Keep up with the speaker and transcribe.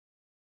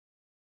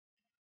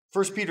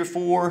1 Peter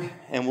 4,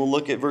 and we'll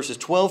look at verses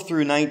 12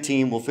 through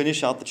 19. We'll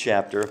finish out the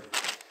chapter.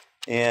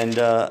 And,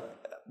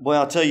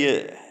 I'll tell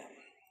you,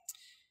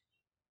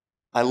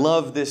 I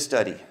love this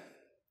study.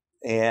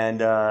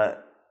 And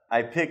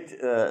I picked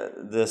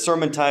the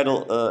sermon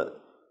title,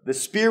 The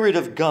Spirit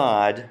of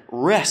God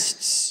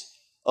Rests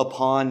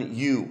Upon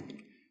You.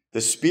 The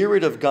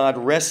Spirit of God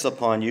rests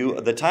upon you.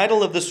 The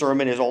title of the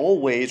sermon is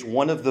always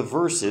one of the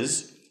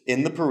verses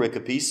in the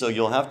pericope, so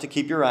you'll have to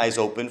keep your eyes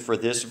open for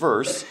this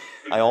verse.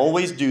 I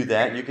always do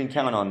that. You can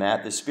count on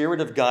that. The Spirit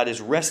of God is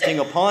resting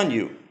upon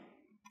you.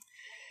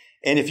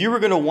 And if you were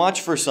going to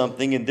watch for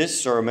something in this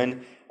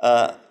sermon,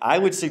 I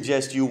would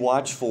suggest you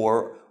watch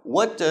for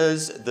what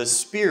does the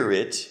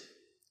Spirit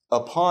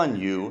upon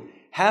you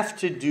have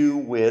to do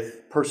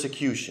with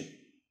persecution?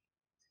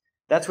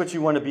 That's what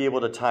you want to be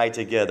able to tie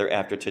together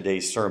after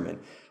today's sermon.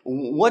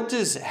 What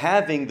does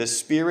having the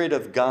Spirit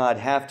of God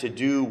have to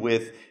do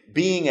with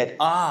being at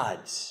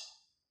odds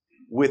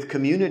with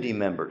community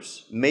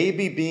members?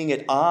 Maybe being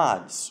at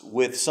odds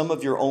with some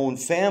of your own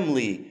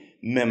family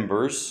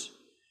members.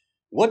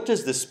 What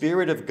does the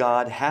Spirit of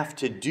God have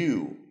to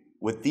do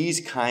with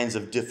these kinds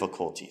of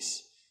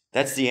difficulties?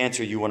 That's the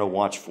answer you want to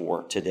watch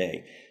for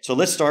today. So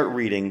let's start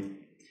reading.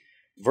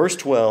 Verse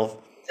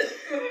 12.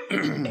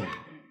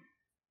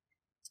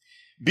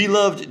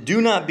 Beloved,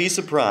 do not be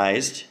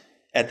surprised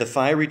at the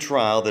fiery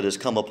trial that has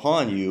come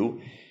upon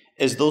you,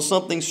 as though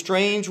something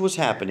strange was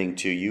happening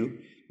to you,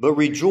 but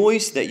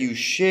rejoice that you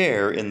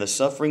share in the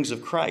sufferings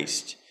of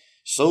Christ,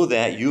 so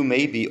that you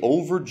may be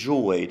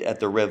overjoyed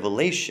at the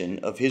revelation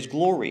of his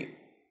glory.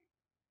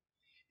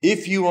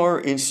 If you are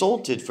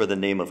insulted for the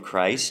name of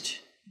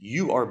Christ,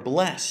 you are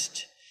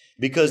blessed,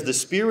 because the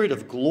Spirit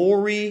of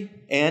glory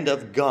and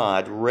of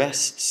God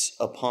rests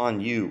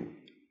upon you.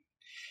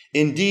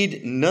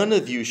 Indeed, none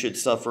of you should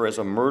suffer as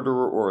a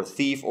murderer or a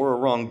thief or a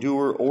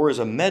wrongdoer or as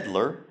a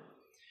meddler.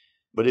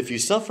 But if you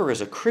suffer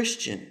as a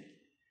Christian,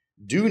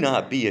 do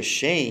not be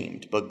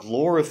ashamed, but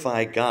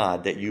glorify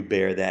God that you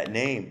bear that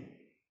name.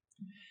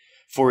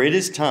 For it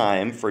is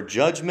time for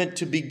judgment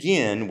to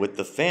begin with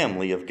the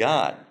family of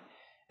God.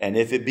 And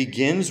if it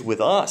begins with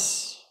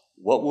us,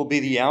 what will be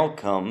the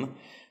outcome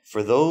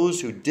for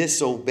those who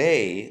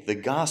disobey the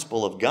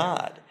gospel of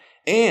God?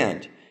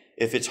 And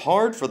if it's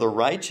hard for the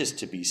righteous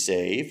to be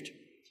saved,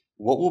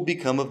 what will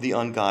become of the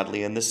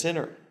ungodly and the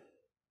sinner?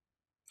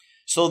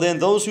 So then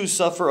those who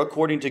suffer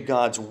according to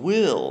God's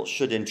will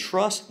should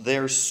entrust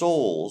their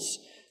souls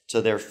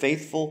to their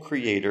faithful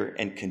Creator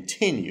and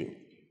continue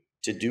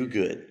to do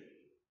good.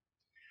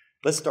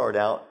 Let's start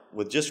out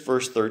with just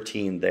verse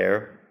 13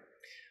 there.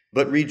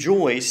 But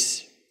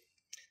rejoice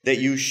that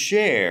you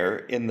share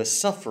in the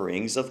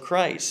sufferings of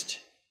Christ,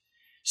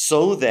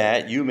 so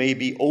that you may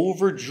be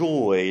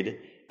overjoyed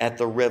at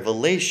the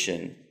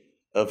revelation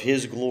of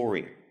his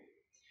glory.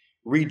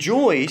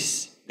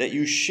 Rejoice that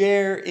you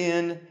share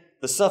in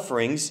the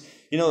sufferings.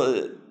 You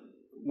know,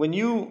 when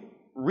you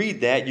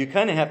read that, you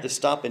kind of have to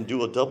stop and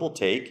do a double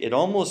take. It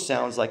almost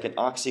sounds like an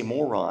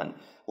oxymoron,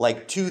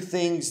 like two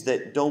things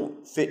that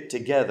don't fit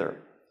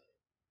together.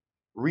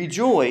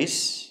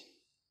 Rejoice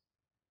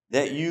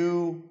that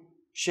you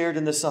shared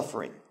in the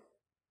suffering.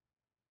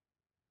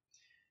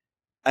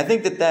 I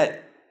think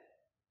that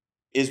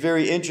is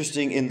very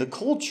interesting in the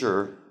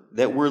culture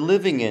that we're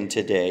living in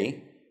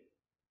today.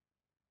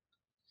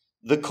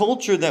 The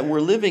culture that we're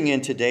living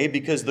in today,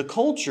 because the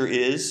culture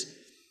is,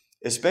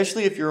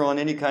 especially if you're on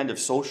any kind of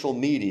social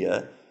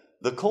media,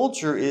 the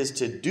culture is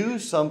to do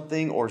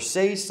something or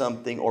say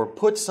something or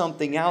put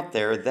something out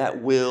there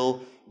that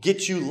will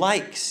get you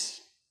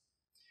likes.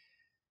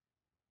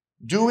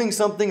 Doing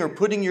something or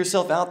putting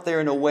yourself out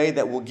there in a way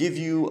that will give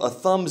you a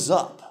thumbs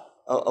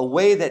up, a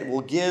way that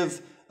will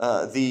give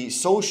the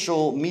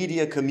social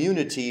media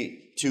community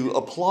to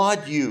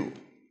applaud you,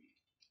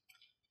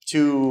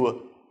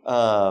 to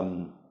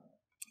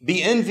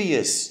be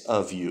envious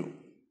of you,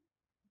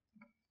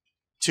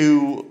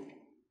 to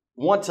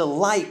want to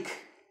like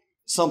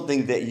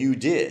something that you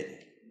did.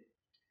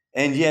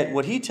 And yet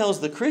what he tells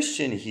the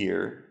Christian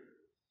here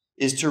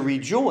is to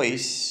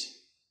rejoice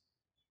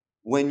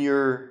when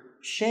you're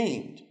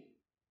shamed.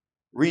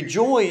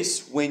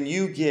 Rejoice when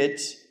you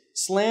get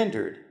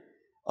slandered.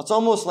 It's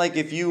almost like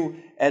if you,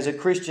 as a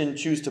Christian,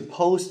 choose to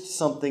post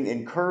something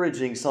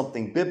encouraging,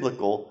 something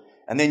biblical,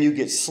 and then you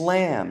get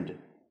slammed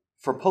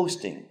for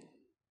posting.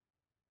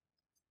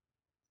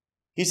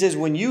 He says,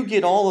 when you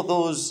get all of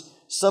those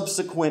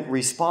subsequent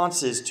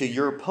responses to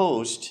your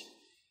post,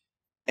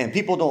 and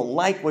people don't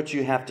like what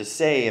you have to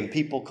say, and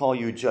people call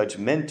you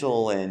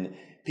judgmental, and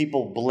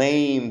people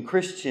blame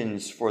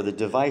Christians for the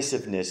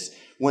divisiveness,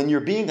 when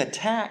you're being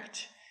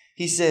attacked,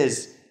 he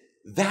says,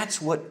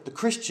 that's what the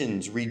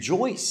Christians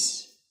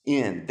rejoice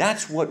in.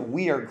 That's what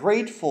we are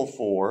grateful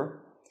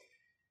for.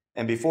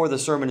 And before the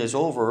sermon is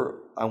over,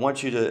 I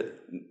want you to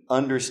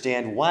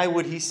understand, why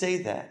would he say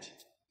that?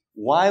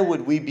 Why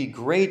would we be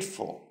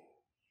grateful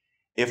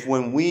if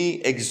when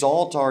we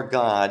exalt our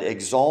God,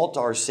 exalt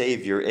our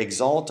Savior,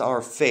 exalt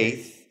our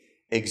faith,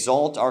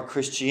 exalt our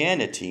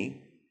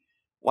Christianity,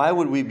 why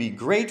would we be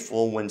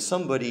grateful when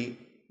somebody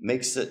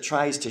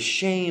tries to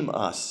shame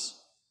us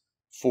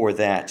for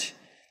that.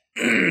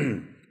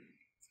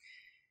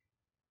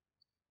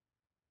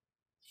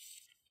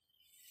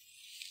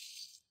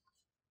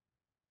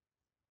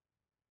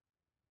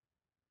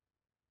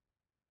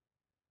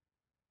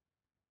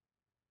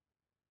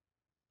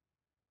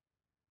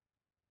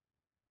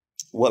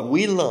 What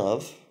we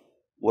love,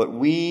 what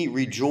we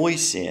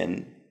rejoice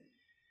in,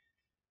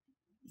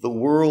 the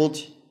world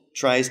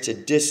tries to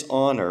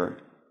dishonor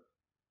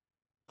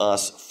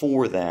us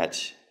for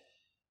that.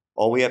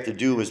 All we have to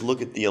do is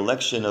look at the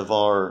election of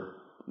our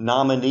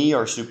nominee,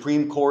 our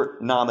Supreme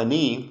Court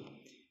nominee,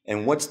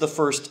 and what's the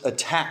first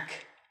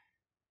attack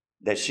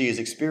that she is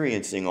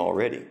experiencing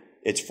already?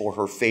 It's for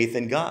her faith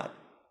in God,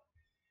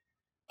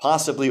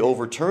 possibly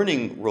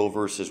overturning Roe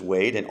versus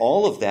Wade, and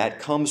all of that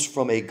comes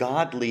from a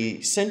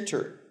godly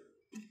center.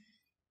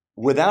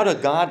 Without a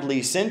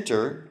godly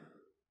center,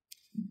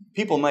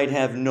 people might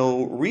have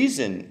no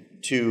reason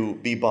to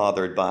be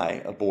bothered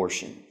by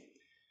abortion.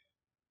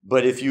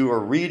 But if you are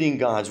reading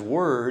God's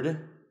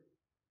word,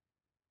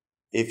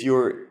 if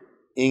you're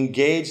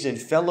engaged in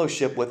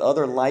fellowship with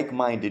other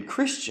like-minded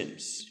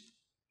Christians,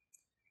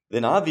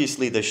 then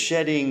obviously the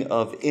shedding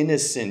of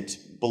innocent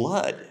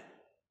blood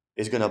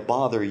is going to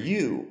bother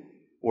you,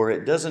 or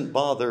it doesn't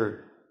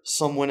bother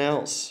someone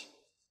else.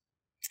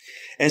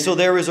 And so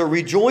there is a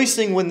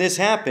rejoicing when this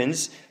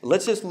happens.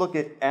 Let's just look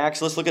at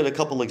Acts. Let's look at a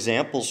couple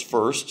examples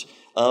first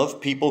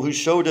of people who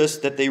showed us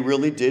that they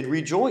really did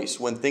rejoice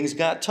when things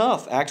got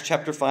tough. Acts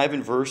chapter 5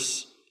 and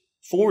verse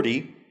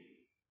 40.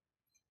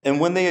 And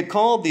when they had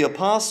called the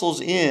apostles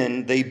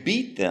in, they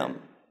beat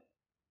them.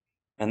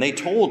 And they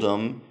told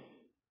them,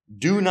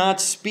 "Do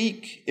not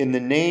speak in the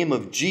name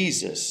of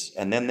Jesus."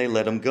 And then they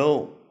let them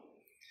go.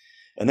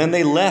 And then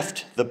they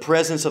left the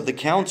presence of the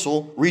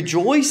council,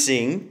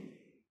 rejoicing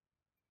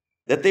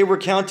that they were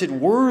counted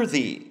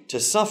worthy to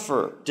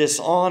suffer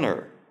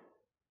dishonor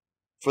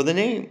for the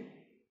name.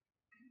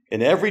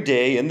 And every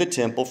day in the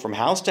temple, from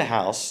house to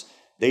house,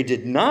 they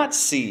did not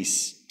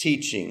cease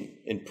teaching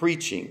and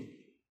preaching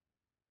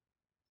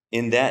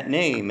in that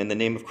name, in the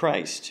name of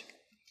Christ.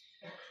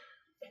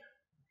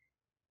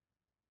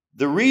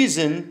 The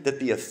reason that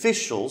the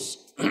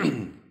officials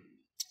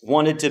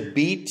wanted to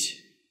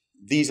beat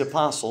these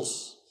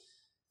apostles,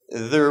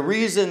 the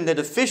reason that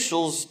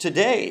officials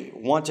today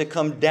want to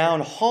come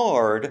down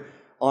hard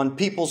on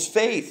people's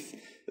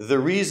faith, the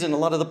reason a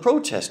lot of the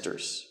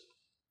protesters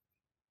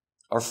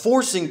are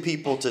forcing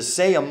people to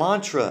say a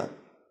mantra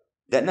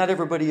that not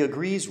everybody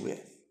agrees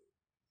with,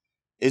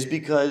 is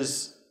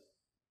because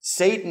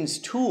Satan's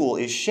tool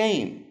is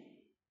shame.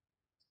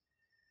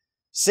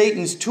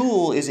 Satan's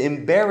tool is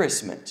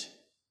embarrassment.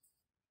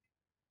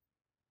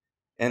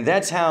 And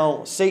that's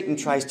how Satan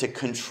tries to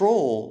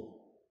control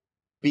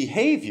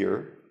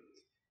behavior,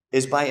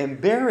 is by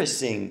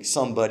embarrassing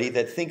somebody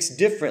that thinks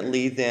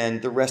differently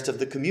than the rest of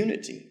the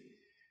community,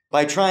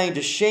 by trying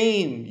to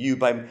shame you,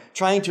 by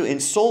trying to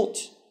insult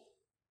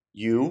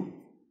you.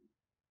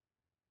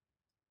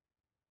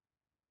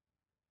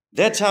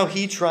 That's how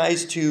he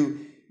tries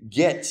to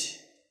get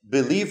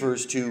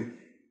believers to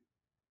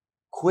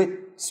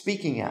quit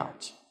speaking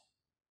out,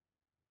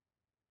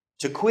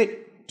 to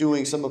quit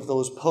doing some of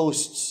those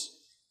posts,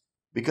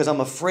 because I'm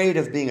afraid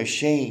of being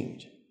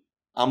ashamed.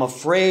 I'm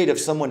afraid of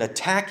someone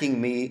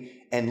attacking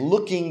me and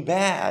looking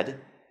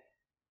bad.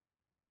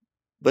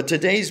 But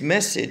today's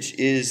message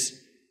is,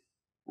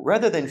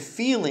 rather than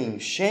feeling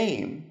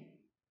shame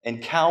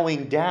and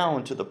cowing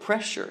down to the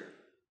pressure,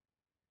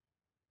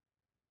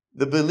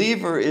 the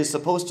believer is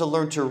supposed to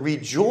learn to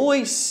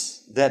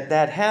rejoice that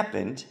that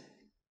happened.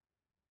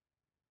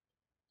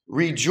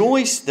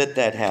 Rejoice that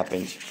that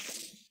happened.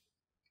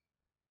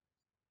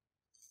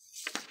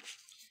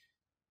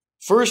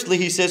 Firstly,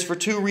 he says for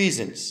two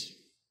reasons.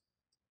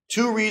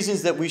 Two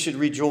reasons that we should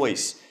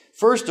rejoice.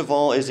 First of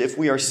all is, if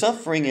we are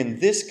suffering in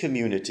this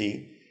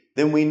community,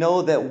 then we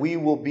know that we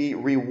will be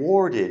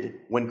rewarded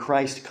when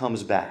Christ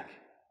comes back.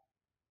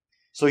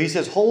 So he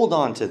says, hold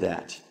on to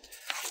that.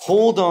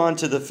 Hold on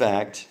to the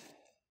fact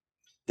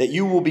that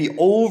you will be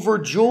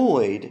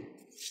overjoyed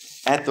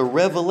at the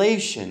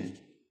revelation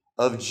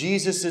of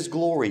Jesus'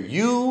 glory.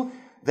 You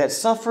that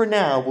suffer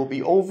now will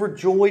be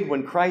overjoyed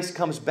when Christ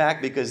comes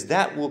back, because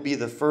that will be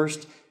the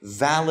first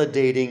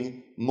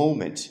validating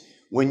moment.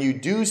 When you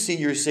do see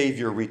your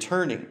Savior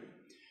returning,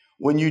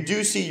 when you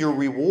do see your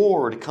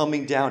reward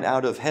coming down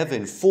out of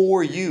heaven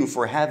for you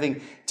for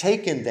having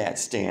taken that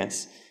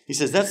stance, he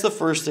says that's the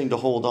first thing to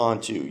hold on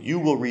to. You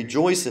will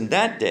rejoice in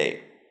that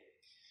day.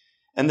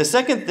 And the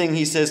second thing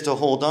he says to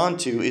hold on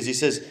to is, he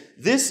says,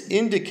 this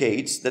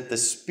indicates that the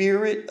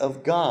Spirit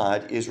of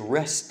God is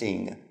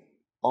resting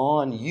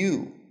on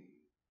you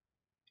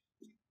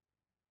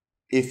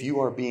if you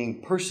are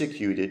being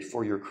persecuted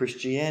for your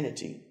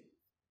Christianity.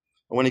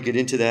 I want to get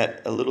into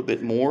that a little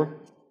bit more.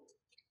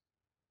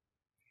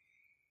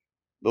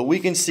 But we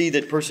can see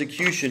that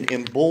persecution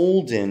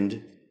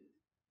emboldened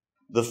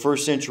the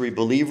first century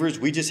believers.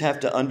 We just have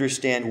to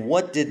understand,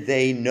 what did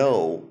they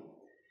know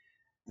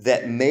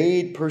that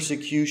made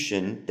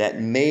persecution, that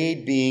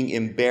made being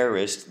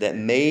embarrassed, that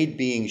made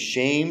being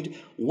shamed,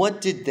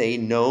 what did they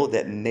know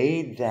that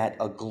made that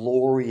a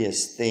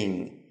glorious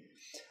thing?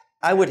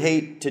 I would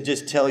hate to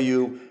just tell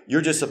you,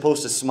 you're just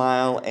supposed to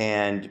smile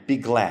and be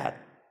glad,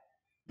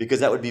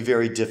 because that would be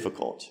very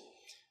difficult.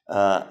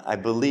 I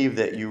believe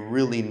that you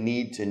really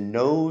need to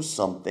know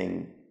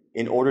something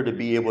in order to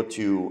be able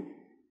to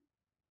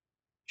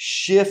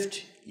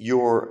shift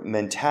your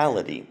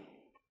mentality.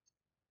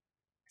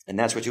 And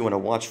that's what you want to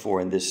watch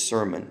for in this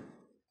sermon.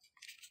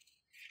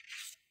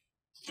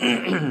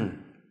 Let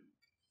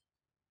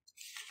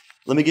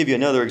me give you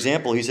another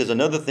example. He says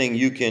another thing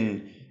you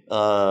can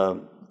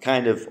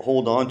kind of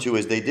hold on to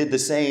is they did the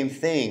same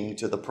thing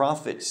to the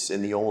prophets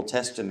in the Old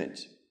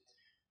Testament.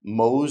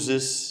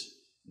 Moses,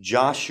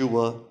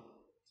 Joshua,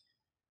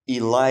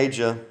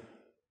 Elijah,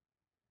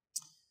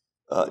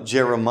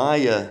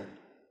 Jeremiah,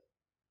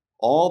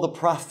 all the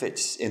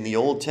prophets in the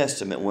Old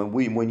Testament.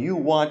 When you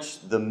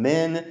watch the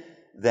men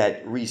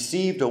that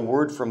received a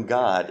word from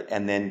God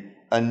and then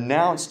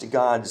announced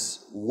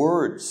God's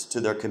words to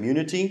their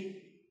community,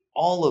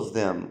 all of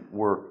them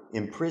were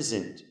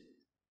imprisoned,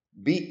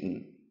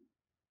 beaten,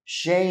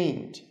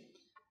 shamed.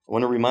 I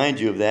want to remind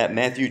you of that.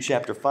 Matthew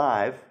chapter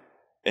 5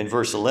 and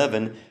verse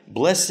 11.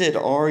 Blessed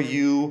are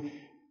you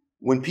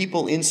when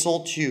people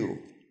insult you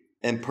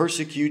and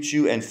persecute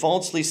you and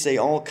falsely say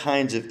all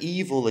kinds of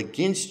evil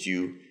against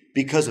you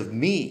because of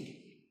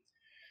me.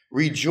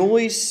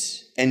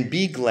 Rejoice and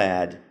be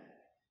glad,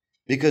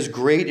 because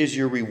great is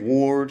your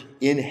reward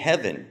in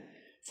heaven.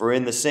 For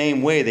in the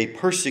same way they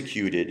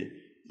persecuted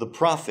the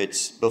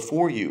prophets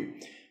before you.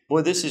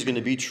 Boy, this is going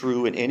to be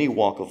true in any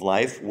walk of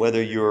life,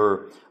 whether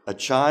you're a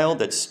child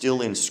that's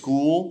still in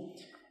school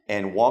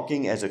and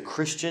walking as a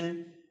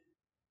Christian,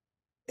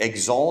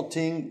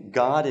 exalting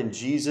God and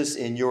Jesus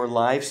in your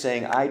life,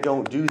 saying, I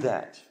don't do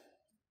that.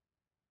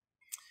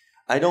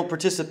 I don't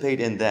participate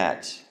in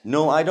that.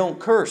 No, I don't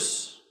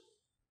curse.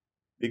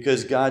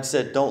 Because God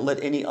said, don't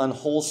let any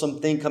unwholesome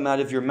thing come out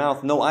of your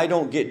mouth. No, I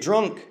don't get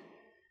drunk.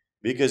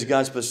 Because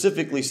God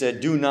specifically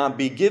said, do not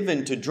be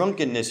given to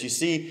drunkenness. You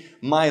see,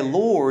 my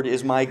Lord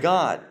is my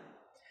God.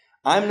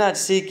 I'm not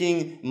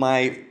seeking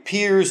my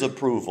peers'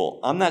 approval.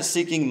 I'm not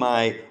seeking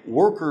my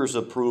workers'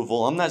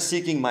 approval. I'm not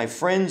seeking my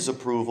friends'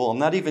 approval. I'm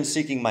not even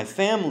seeking my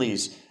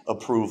family's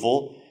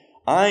approval.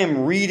 I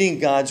am reading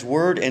God's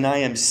word and I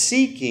am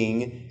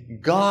seeking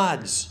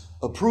God's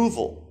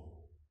approval.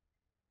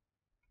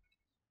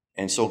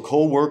 And so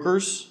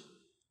co-workers,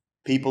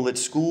 people at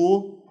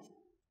school,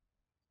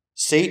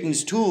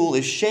 Satan's tool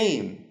is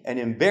shame and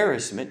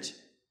embarrassment,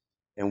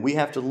 and we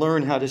have to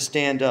learn how to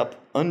stand up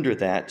under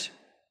that.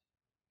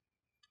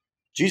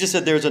 Jesus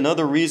said there's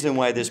another reason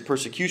why this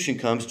persecution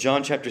comes.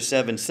 John chapter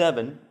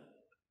 7:7.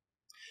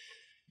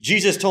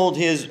 Jesus told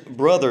his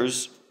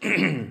brothers,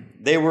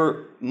 they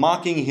were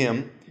mocking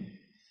him,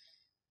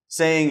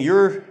 saying,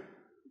 you're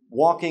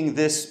walking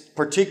this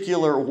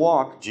particular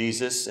walk,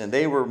 Jesus, and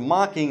they were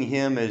mocking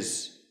him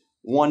as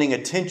wanting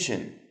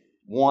attention,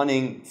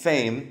 wanting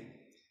fame.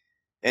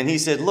 And he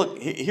said, look,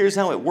 here's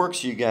how it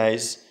works, you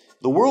guys.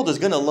 The world is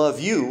going to love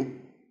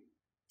you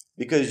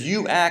because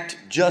you act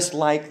just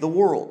like the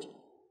world.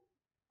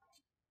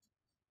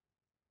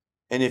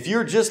 And if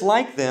you're just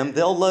like them,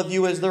 they'll love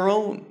you as their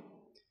own. And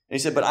he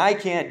said, but I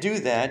can't do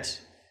that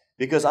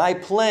because I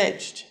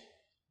pledged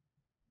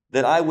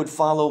that I would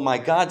follow my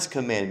God's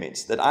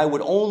commandments, that I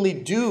would only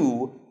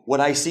do what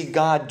I see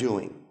God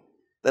doing,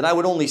 that I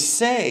would only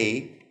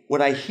say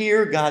what I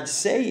hear God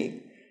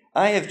saying.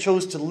 I have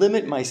chose to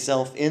limit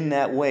myself in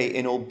that way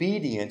in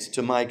obedience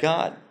to my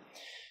God.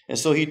 And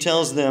so he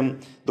tells them,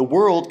 the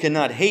world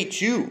cannot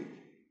hate you,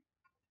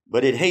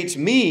 but it hates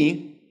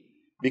me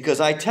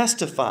because I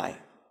testify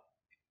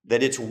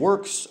that its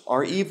works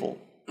are evil.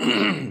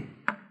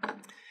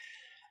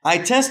 I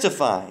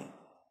testify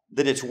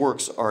that its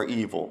works are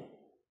evil.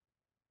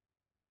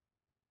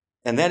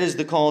 And that is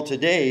the call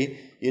today.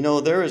 You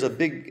know, there is a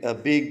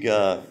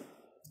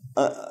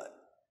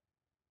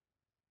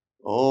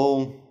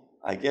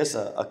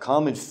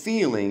common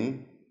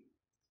feeling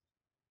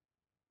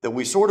that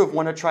we sort of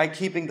want to try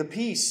keeping the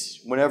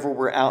peace whenever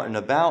we're out and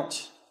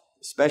about,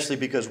 especially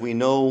because we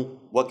know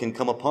what can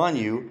come upon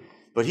you.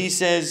 But he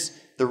says,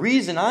 the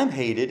reason I'm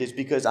hated is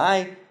because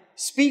I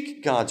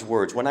speak God's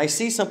words. When I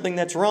see something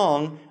that's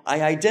wrong,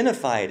 I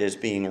identify it as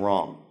being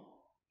wrong.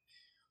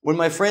 When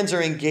my friends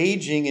are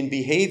engaging in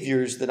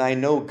behaviors that I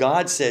know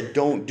God said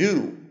don't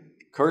do,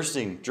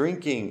 cursing,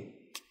 drinking,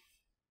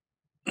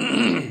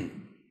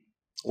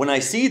 when I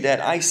see that,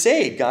 I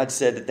say God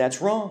said that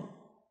that's wrong.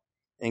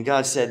 And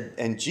God said,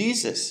 and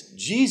Jesus,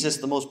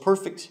 the most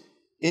perfect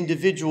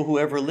individual who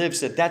ever lived,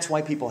 said that's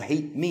why people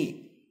hate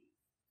me.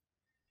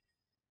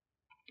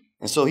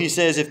 And so he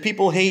says, if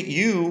people hate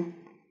you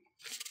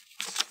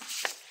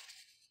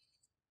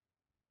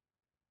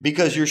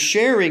because you're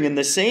sharing in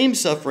the same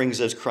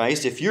sufferings as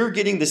Christ, if you're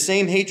getting the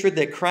same hatred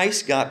that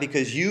Christ got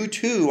because you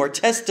too are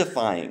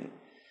testifying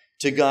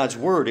to God's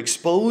word,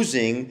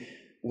 exposing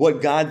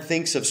what God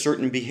thinks of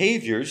certain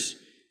behaviors,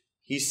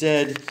 he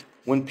said,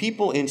 when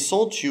people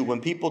insult you,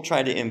 when people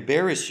try to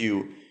embarrass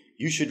you,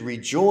 you should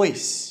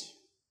rejoice.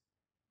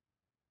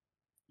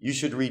 You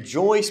should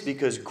rejoice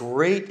because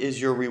great is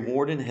your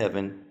reward in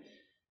heaven.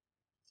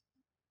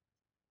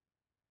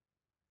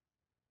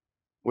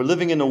 We're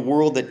living in a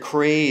world that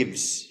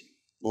craves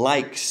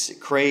likes, it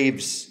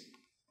craves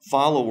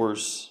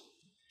followers.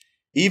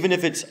 Even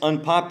if it's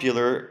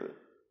unpopular,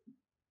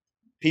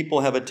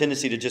 people have a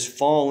tendency to just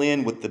fall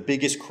in with the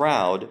biggest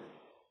crowd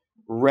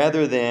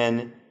rather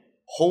than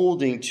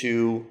holding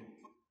to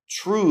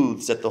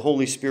truths that the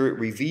Holy Spirit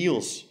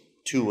reveals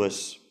to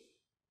us.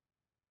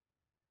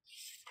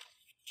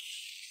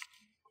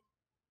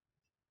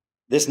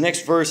 This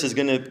next verse is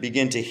going to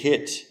begin to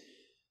hit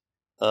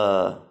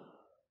on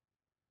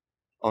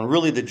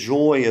really the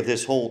joy of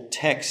this whole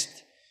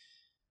text.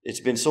 It's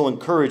been so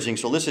encouraging.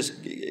 So let's just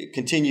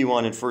continue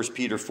on in 1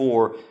 Peter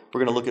 4. We're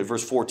going to look at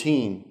verse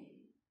 14.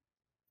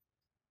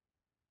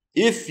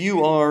 If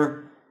you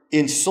are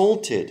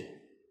insulted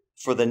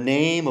for the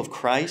name of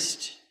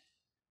Christ,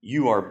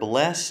 you are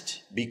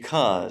blessed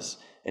because,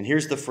 and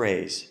here's the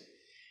phrase,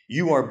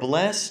 you are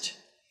blessed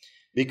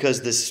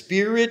because the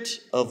Spirit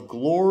of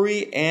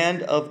glory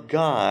and of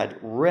God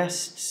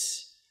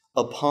rests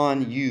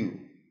upon you.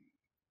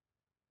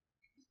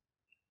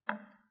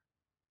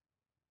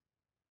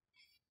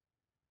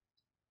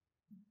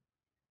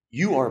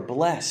 You are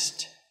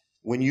blessed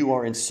when you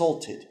are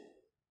insulted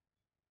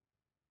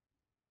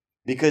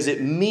because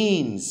it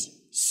means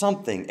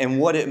something. And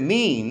what it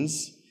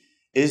means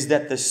is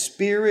that the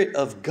Spirit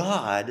of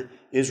God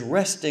is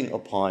resting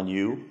upon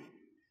you.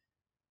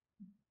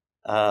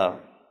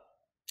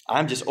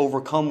 I'm just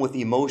overcome with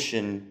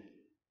emotion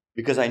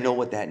because I know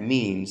what that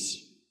means.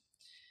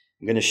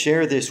 I'm going to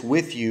share this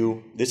with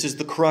you. This is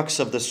the crux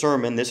of the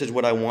sermon. This is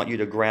what I want you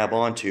to grab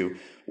onto.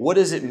 What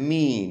does it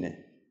mean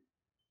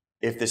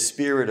if the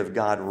Spirit of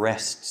God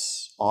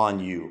rests on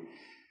you?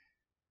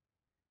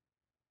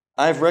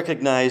 I've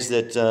recognized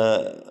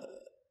that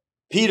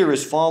Peter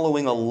is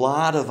following a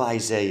lot of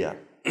Isaiah.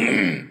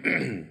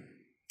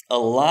 A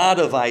lot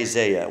of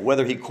Isaiah,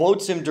 whether he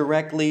quotes him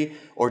directly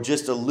or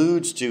just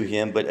alludes to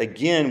him. But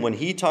again, when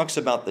he talks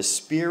about the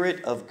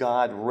Spirit of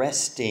God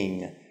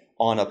resting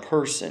on a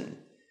person,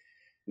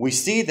 we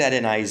see that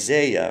in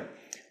Isaiah,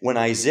 when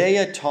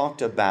Isaiah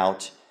talked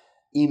about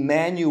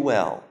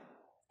Emmanuel,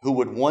 who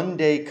would one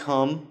day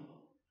come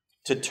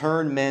to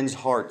turn men's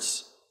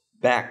hearts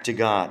back to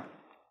God.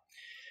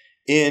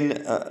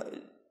 In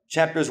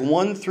chapters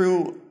 1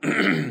 through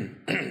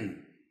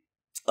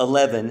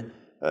 11,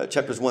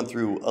 chapters 1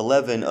 through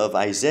 11 of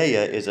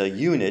Isaiah is a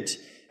unit,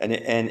 and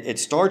it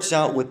starts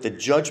out with the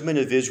judgment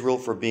of Israel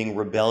for being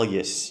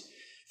rebellious,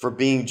 for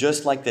being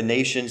just like the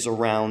nations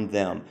around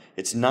them.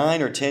 It's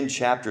 9 or 10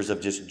 chapters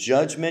of just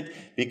judgment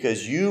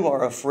because you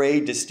are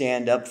afraid to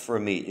stand up for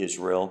me,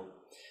 Israel.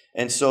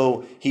 And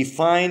so he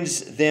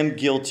finds them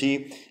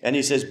guilty, and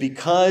he says,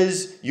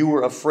 because you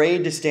were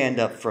afraid to stand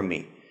up for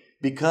me,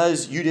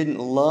 because you didn't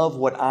love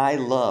what I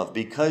love,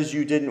 because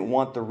you didn't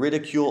want the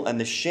ridicule and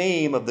the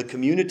shame of the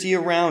community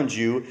around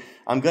you,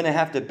 I'm going to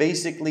have to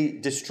basically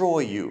destroy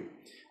you.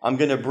 I'm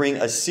going to bring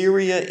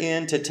Assyria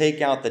in to take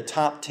out the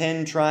top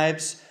 10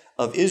 tribes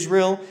of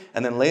Israel,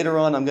 and then later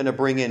on I'm going to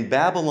bring in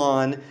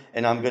Babylon,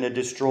 and I'm going to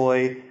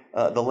destroy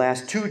the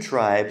last 2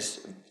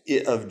 tribes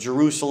of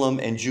Jerusalem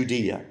and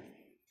Judea.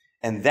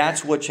 And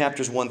that's what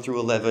chapters 1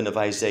 through 11 of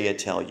Isaiah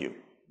tell you.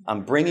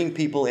 I'm bringing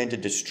people in to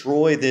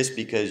destroy this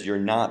because you're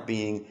not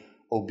being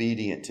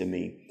obedient to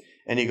me.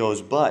 And he goes,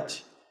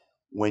 but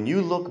when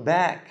you look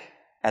back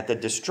at the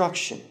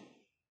destruction,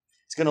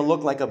 it's going to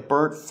look like a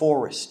burnt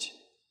forest.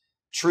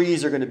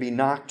 Trees are going to be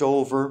knocked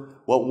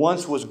over. What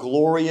once was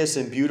glorious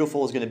and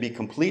beautiful is going to be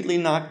completely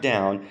knocked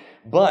down.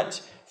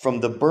 But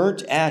from the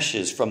burnt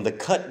ashes, from the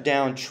cut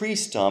down tree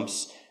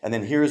stumps, and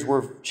then here's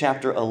where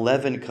chapter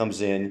 11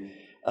 comes in.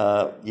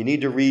 You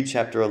need to read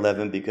chapter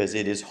 11 because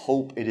it is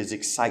hope, it is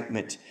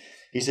excitement.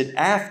 He said,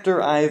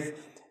 after I've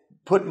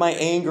put my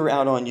anger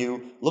out on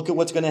you, look at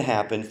what's going to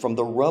happen. From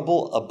the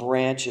rubble, a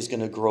branch is going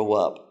to grow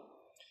up.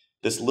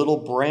 This little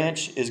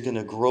branch is going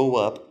to grow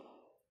up.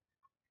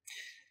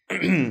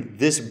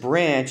 This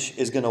branch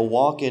is going to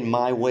walk in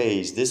my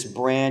ways. This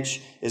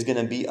branch is going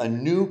to be a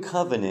new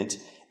covenant,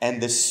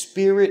 and the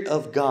Spirit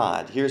of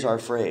God, here's our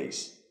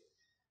phrase,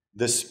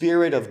 the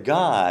Spirit of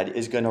God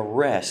is going to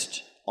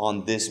rest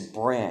on this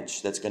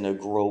branch that's going to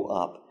grow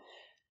up.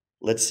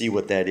 Let's see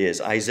what that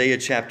is. Isaiah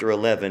chapter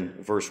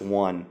 11, verse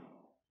 1.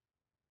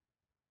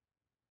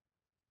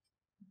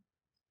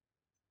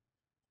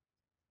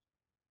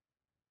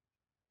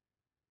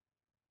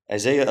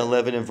 Isaiah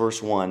 11 and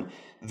verse 1.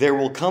 There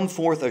will come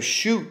forth a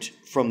shoot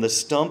from the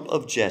stump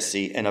of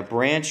Jesse, and a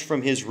branch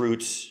from his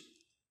roots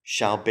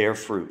shall bear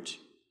fruit.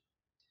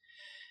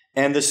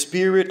 And the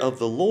Spirit of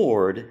the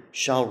Lord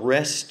shall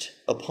rest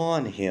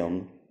upon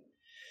him,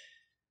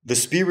 the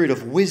Spirit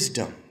of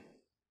wisdom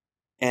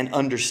and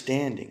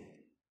understanding,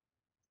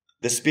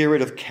 the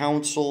Spirit of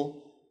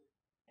counsel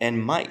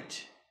and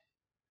might,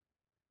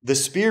 the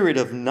Spirit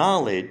of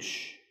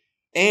knowledge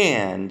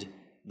and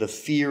the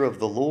fear of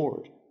the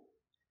Lord.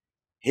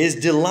 His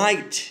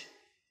delight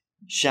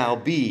shall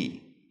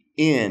be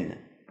in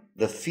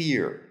the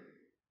fear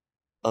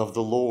of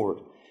the Lord.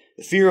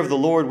 The fear of the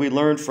Lord, we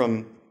learned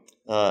from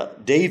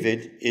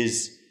David,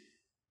 is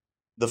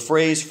the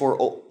phrase for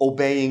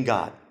obeying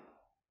God.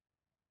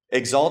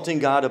 Exalting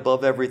God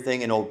above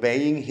everything and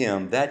obeying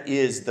Him. That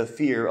is the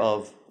fear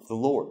of the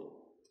Lord.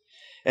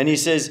 And he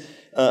says,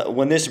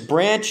 when this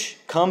branch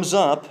comes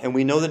up, and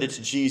we know that it's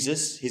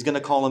Jesus, He's going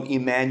to call Him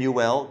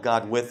Emmanuel,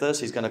 God with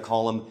us. He's going to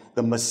call Him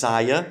the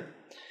Messiah.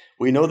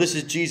 We know this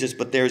is Jesus,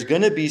 but there's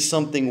going to be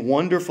something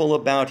wonderful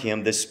about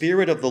Him. The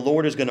Spirit of the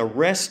Lord is going to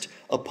rest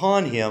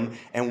upon Him.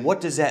 And what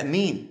does that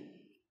mean?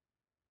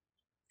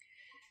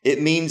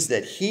 It means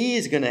that He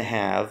is going to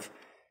have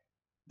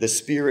the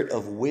spirit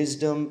of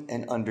wisdom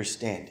and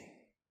understanding.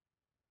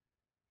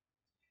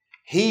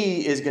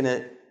 He is going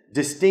to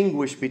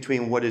distinguish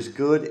between what is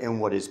good and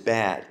what is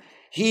bad.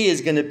 He is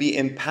going to be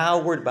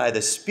empowered by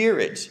the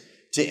Spirit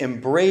to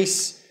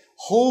embrace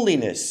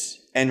holiness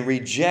and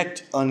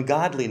reject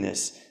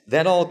ungodliness.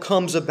 That all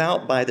comes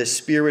about by the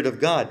Spirit of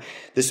God.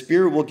 The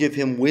Spirit will give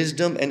him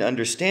wisdom and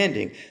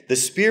understanding. The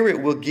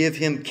Spirit will give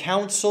him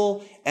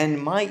counsel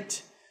and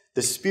might.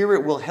 The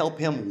Spirit will help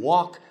him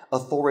walk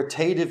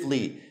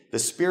authoritatively. The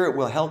Spirit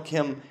will help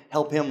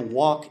him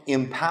walk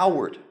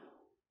empowered.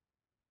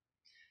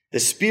 The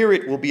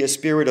Spirit will be a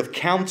spirit of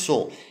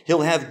counsel.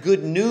 He'll have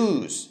good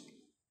news.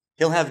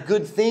 He'll have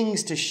good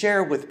things to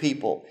share with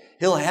people.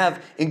 He'll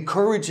have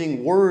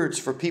encouraging words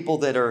for people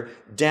that are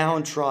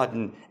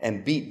downtrodden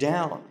and beat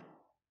down.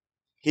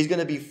 He's going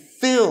to be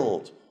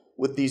filled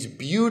with these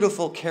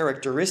beautiful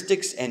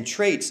characteristics and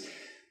traits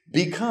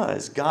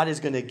because God is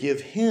going to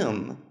give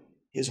him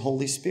His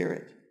Holy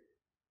Spirit.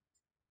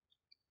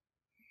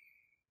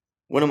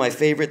 One of my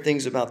favorite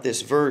things about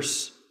this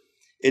verse,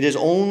 it is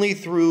only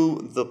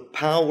through the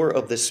power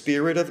of the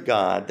Spirit of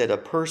God that a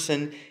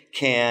person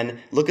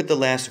can, look at the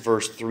last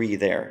verse 3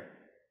 there.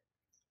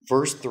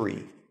 Verse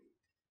 3.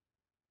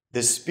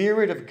 The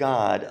Spirit of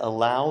God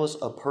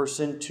allows a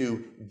person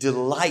to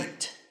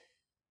delight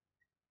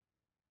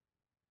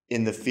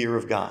in the fear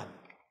of God.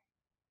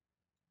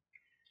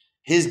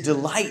 His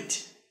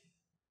delight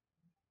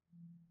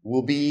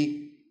will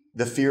be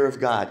the fear of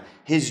God.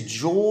 His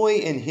joy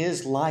in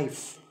his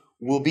life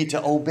will be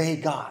to obey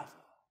God.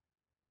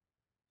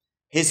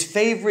 His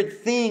favorite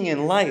thing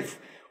in life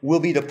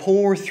will be to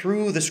pour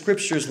through the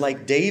Scriptures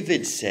like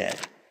David said.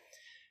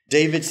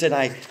 David said,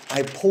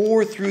 I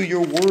pour through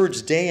your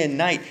words day and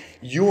night.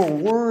 Your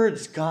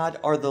words, God,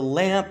 are the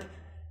lamp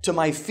to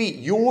my feet.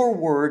 Your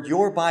word,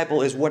 your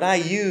Bible, is what I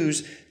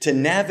use to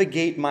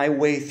navigate my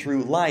way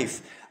through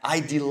life. I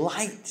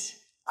delight.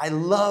 I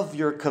love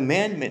your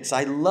commandments.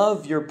 I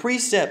love your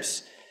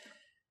precepts.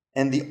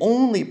 And the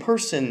only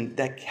person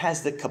that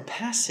has the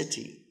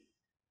capacity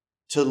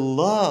to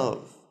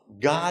love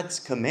God's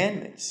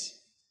commandments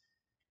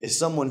is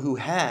someone who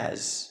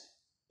has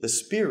the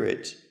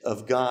Spirit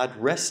of God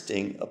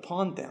resting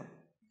upon them.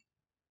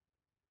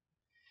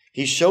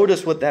 He showed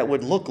us what that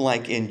would look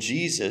like in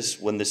Jesus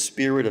when the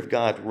Spirit of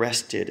God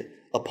rested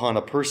upon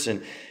a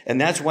person.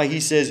 And that's why he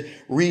says,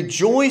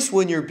 rejoice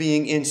when you're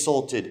being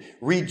insulted.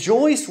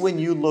 Rejoice when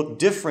you look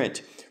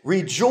different.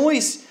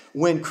 Rejoice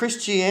when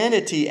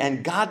Christianity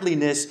and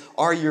godliness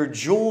are your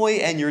joy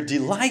and your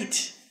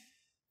delight.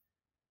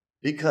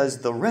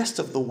 Because the rest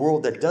of the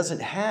world that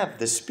doesn't have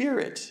the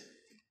Spirit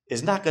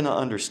is not going to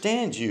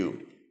understand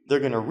you. They're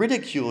going to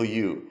ridicule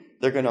you.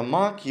 They're going to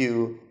mock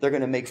you. They're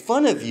going to make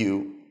fun of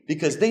you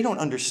because they don't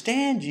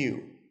understand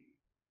you.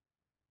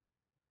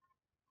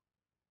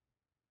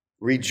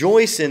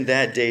 Rejoice in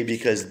that day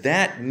because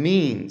that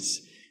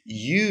means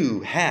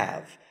you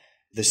have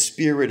the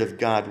Spirit of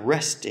God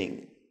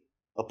resting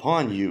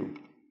upon you.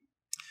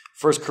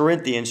 1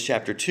 Corinthians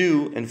chapter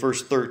 2 and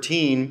verse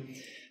 13,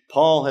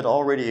 Paul had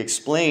already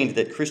explained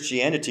that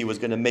Christianity was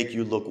going to make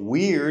you look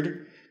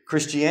weird.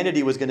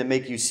 Christianity was going to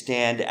make you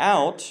stand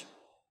out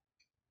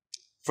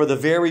for the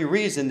very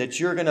reason that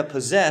you're going to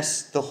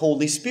possess the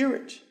Holy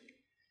Spirit.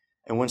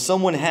 And when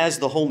someone has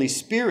the Holy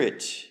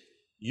Spirit,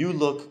 you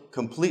look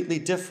completely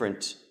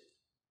different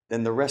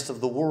than the rest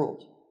of the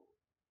world.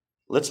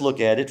 Let's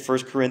look at it. 1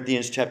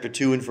 Corinthians chapter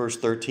 2 and verse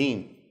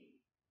 13.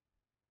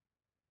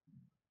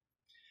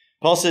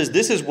 Paul says,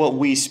 this is what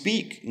we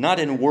speak, not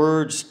in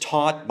words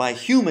taught by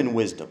human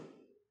wisdom,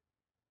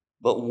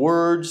 but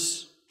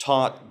words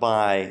taught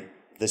by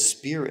the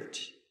Spirit,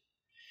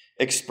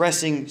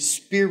 expressing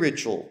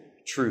spiritual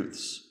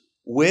truths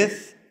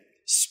with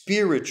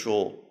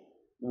spiritual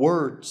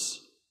words.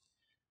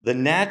 The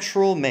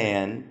natural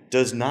man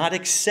does not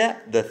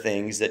accept the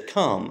things that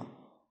come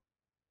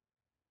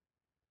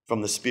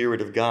from the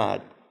Spirit of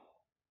God.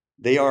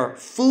 They are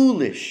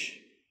foolish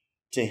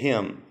to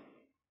him,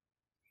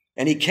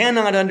 and he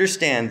cannot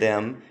understand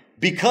them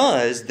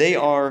because they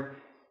are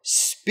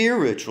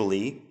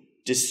spiritually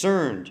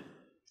discerned.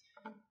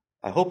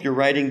 I hope you're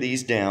writing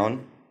these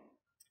down,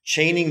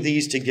 chaining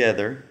these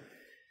together,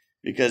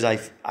 because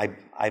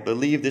I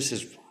believe this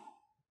is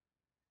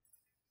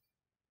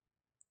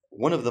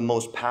one of the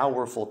most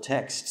powerful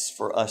texts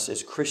for us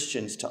as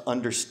Christians to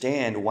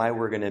understand why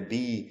we're going to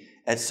be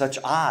at such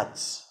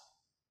odds.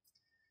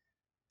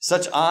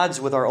 Such odds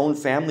with our own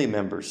family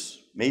members,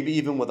 maybe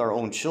even with our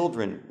own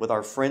children, with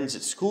our friends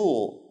at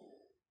school,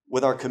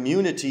 with our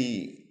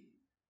community,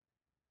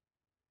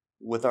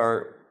 with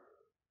our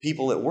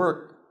people at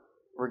work.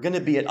 We're going to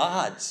be at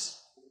odds.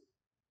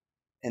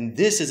 And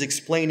this is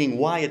explaining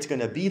why it's going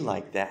to be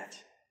like that.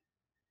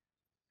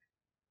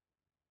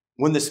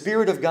 When the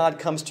Spirit of God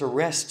comes to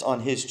rest on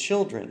His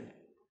children,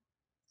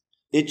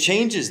 it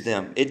changes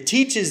them. It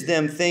teaches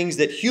them things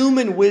that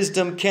human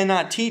wisdom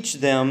cannot teach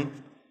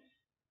them.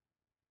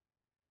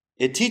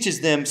 It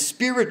teaches them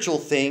spiritual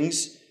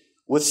things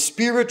with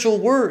spiritual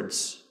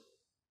words.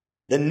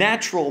 The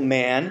natural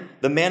man,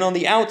 the man on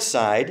the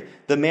outside,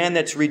 the man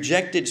that's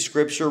rejected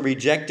Scripture,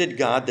 rejected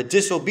God, the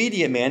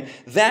disobedient man,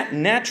 that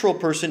natural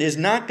person is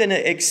not going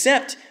to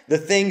accept the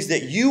things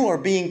that you are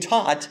being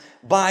taught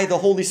by the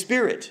Holy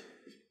Spirit.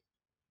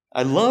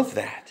 I love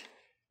that.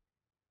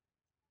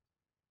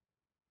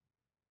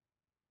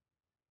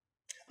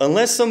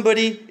 Unless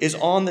somebody is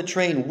on the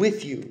train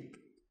with you,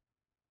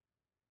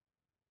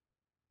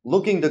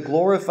 looking to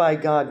glorify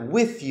God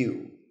with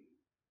you,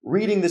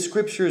 reading the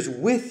Scriptures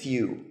with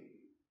you,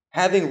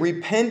 having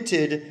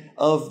repented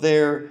of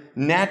their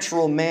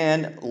natural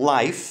man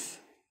life,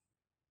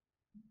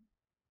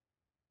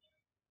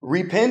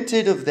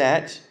 repented of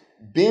that,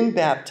 been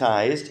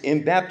baptized.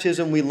 In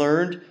baptism, we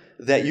learned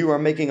that you are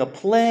making a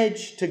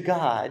pledge to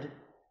God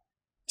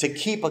to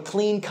keep a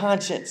clean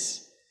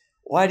conscience.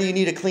 Why do you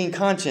need a clean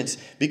conscience?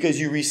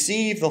 Because you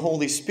receive the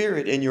Holy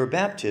Spirit in your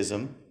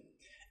baptism.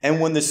 And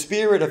when the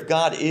Spirit of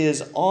God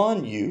is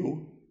on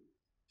you,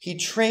 He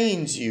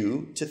trains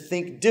you to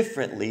think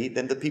differently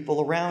than the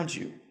people around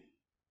you.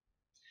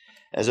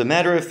 As a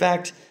matter of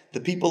fact, the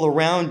people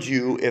around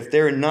you, if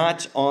they're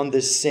not on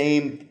the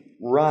same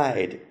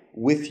ride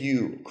with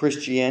you,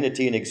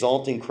 Christianity and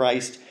exalting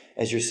Christ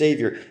as your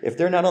Savior, if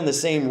they're not on the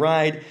same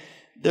ride,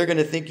 they're going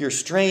to think you're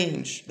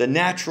strange. The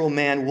natural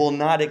man will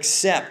not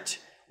accept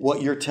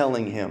what you're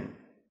telling him.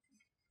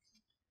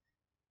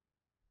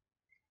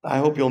 I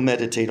hope you'll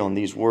meditate on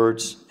these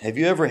words. Have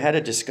you ever had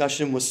a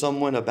discussion with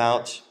someone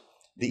about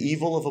the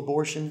evil of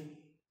abortion?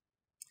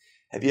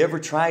 Have you ever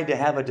tried to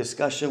have a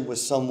discussion with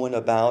someone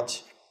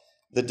about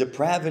the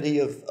depravity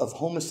of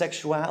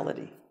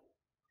homosexuality?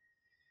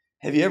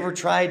 Have you ever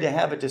tried to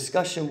have a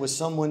discussion with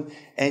someone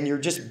and you're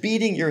just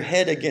beating your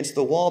head against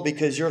the wall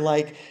because you're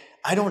like,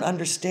 I don't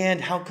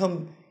understand. How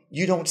come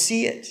you don't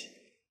see it?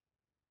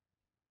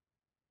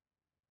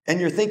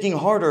 And you're thinking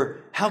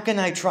harder, how can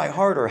I try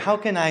harder? How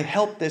can I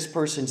help this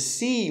person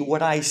see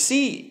what I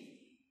see?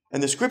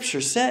 And the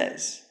Scripture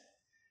says,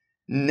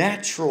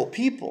 natural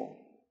people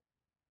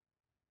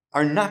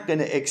are not going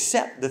to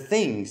accept the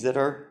things that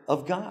are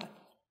of God.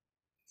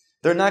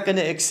 They're not going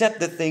to accept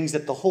the things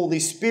that the Holy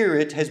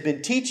Spirit has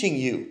been teaching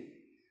you,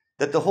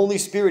 that the Holy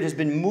Spirit has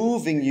been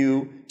moving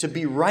you to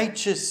be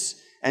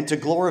righteous and to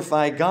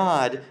glorify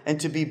God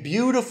and to be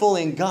beautiful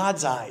in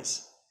God's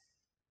eyes.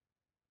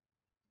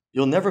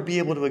 You'll never be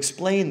able to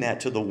explain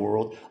that to the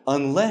world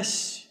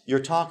unless you're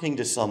talking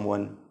to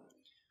someone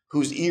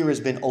whose ear has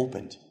been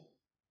opened.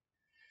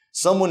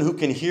 Someone who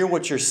can hear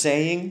what you're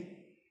saying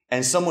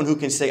and someone who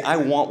can say, I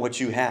want what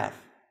you have.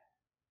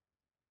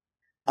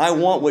 I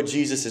want what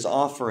Jesus is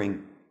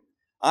offering.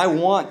 I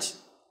want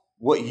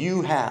what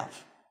you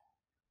have.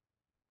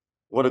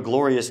 What a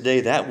glorious day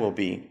that will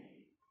be.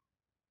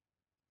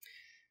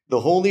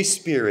 The Holy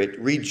Spirit,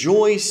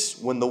 rejoice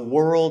when the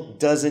world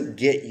doesn't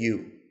get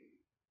you.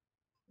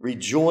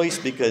 Rejoice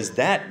because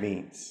that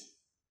means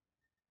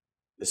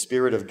the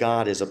Spirit of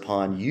God is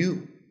upon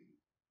you.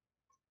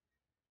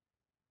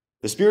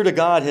 The Spirit of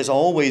God has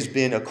always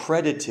been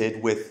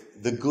accredited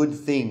with the good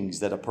things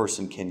that a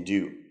person can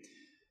do.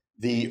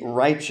 The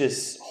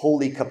righteous,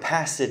 holy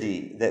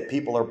capacity that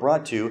people are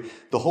brought to.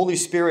 The Holy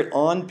Spirit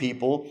on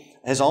people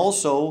has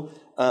also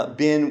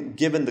been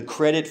given the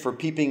credit for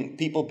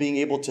people being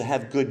able to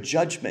have good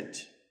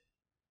judgment.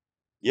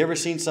 You ever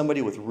seen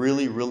somebody with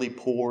really, really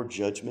poor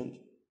judgment?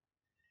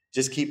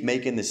 Just keep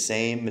making the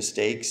same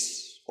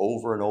mistakes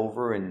over and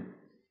over, and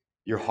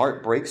your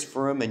heart breaks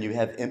for them, and you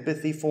have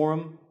empathy for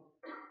them.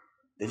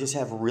 They just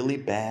have really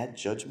bad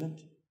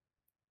judgment.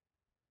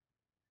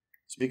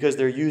 It's because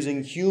they're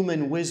using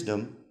human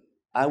wisdom.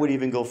 I would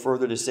even go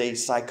further to say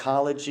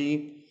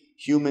psychology,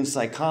 human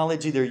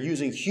psychology. They're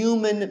using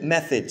human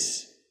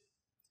methods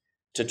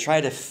to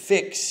try to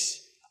fix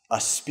a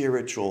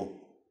spiritual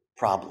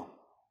problem.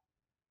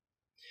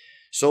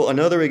 So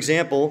another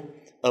example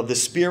of the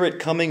Spirit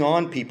coming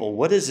on people.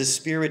 What does the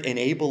Spirit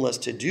enable us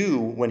to do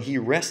when He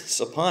rests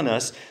upon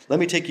us? Let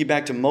me take you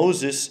back to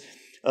Moses.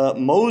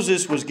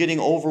 Moses was getting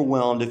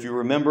overwhelmed. If you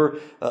remember,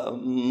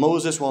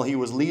 Moses, while he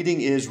was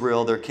leading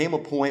Israel, there came a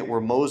point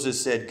where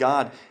Moses said,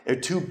 God, they're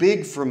too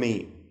big for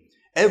me.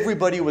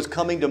 Everybody was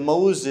coming to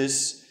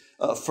Moses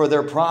for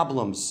their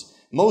problems.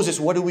 Moses,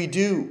 what do we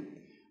do?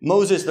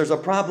 Moses, there's a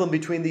problem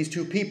between these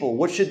two people.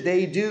 What should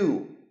they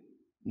do?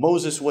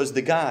 Moses was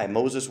the guy.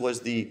 Moses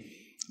was the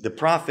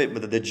prophet,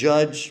 the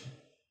judge.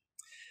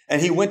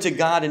 And he went to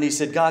God and he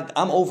said, God,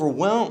 I'm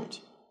overwhelmed.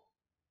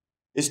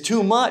 It's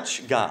too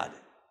much, God.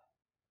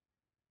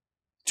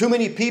 Too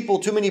many people,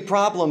 too many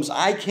problems.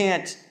 I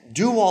can't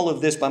do all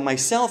of this by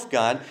myself,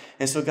 God.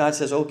 And so God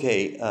says,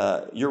 okay,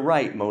 you're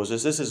right,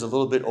 Moses. This is a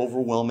little bit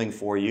overwhelming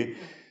for you.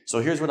 So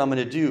here's what I'm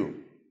going to do.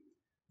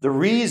 The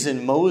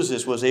reason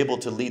Moses was able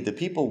to lead the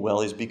people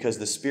well is because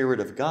the Spirit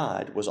of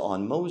God was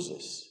on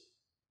Moses.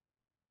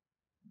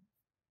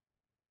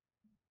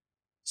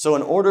 So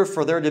in order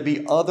for there to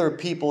be other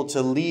people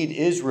to lead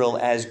Israel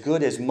as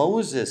good as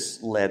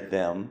Moses led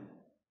them,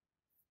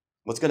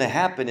 what's going to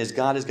happen is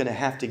God is going to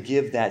have to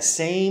give that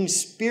same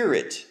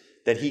Spirit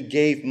that he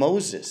gave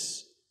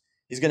Moses.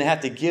 He's going to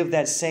have to give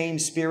that same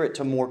Spirit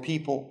to more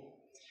people.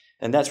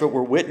 And that's what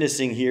we're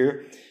witnessing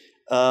here.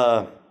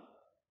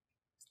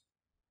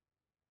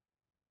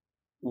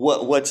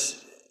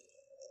 What's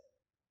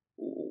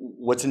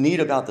neat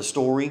about the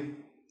story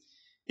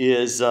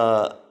is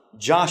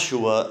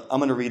Joshua, I'm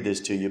going to read this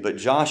to you, but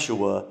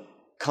Joshua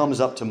comes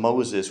up to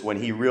Moses when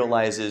he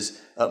realizes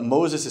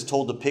Moses is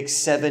told to pick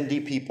 70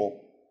 people.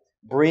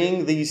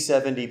 Bring these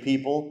 70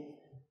 people,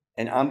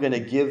 and I'm going to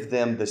give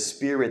them the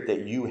Spirit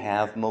that you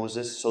have,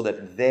 Moses, so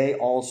that they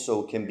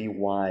also can be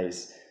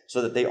wise,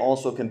 so that they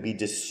also can be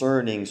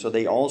discerning, so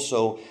they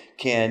also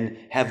can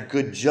have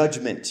good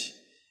judgment.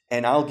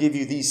 And I'll give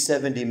you these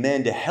 70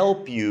 men to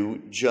help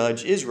you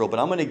judge Israel. But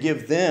I'm going to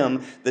give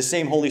them the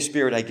same Holy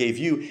Spirit I gave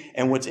you.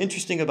 And what's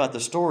interesting about the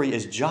story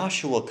is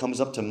Joshua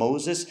comes up to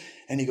Moses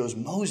and he goes,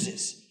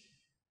 Moses,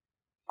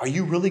 are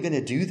you really going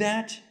to do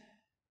that?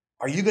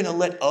 Are you going to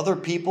let other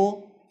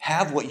people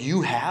have what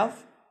you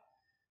have?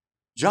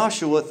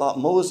 Joshua thought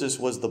Moses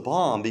was the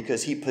bomb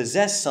because he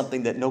possessed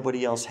something that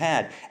nobody else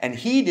had. And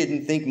he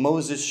didn't think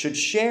Moses should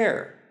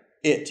share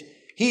it.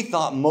 He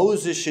thought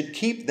Moses should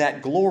keep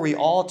that glory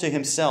all to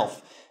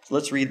himself. So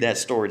let's read that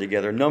story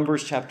together.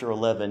 Numbers chapter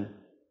 11,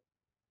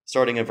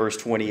 starting at verse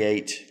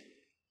 28.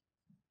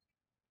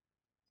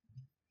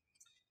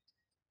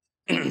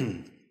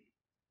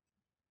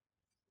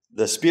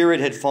 The Spirit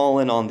had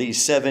fallen on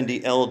these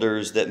 70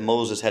 elders that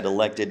Moses had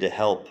elected to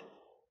help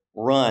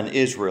run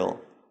Israel.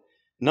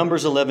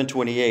 Numbers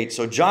 11:28.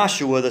 So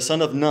Joshua, the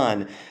son of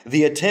Nun,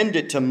 the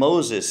attendant to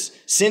Moses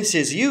since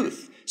his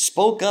youth,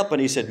 spoke up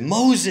and he said,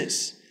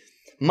 Moses,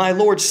 my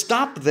Lord,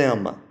 stop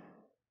them.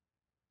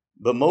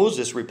 But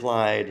Moses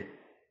replied,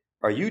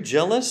 are you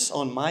jealous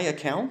on my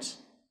account?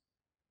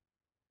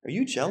 Are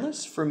you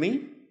jealous for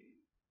me?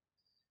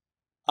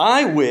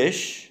 I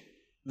wish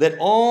that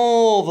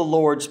all the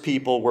Lord's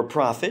people were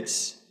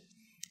prophets,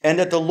 and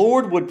that the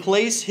Lord would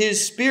place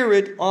his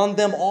Spirit on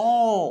them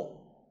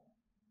all.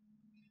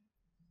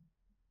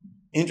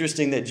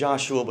 Interesting that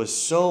Joshua was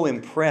so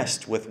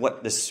impressed with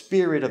what the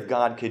Spirit of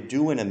God could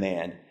do in a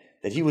man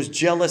that he was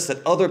jealous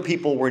that other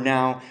people were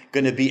now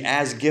going to be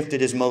as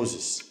gifted as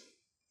Moses.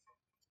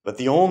 But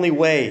the only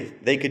way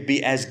they could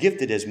be as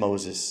gifted as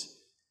Moses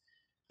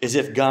is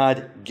if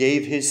God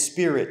gave his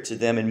Spirit to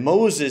them. And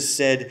Moses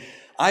said,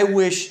 I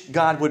wish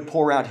God would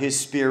pour out his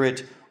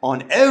Spirit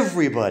on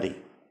everybody,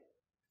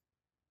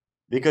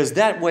 because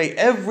that way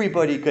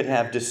everybody could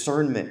have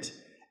discernment.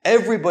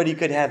 Everybody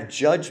could have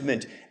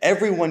judgment.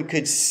 Everyone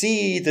could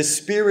see the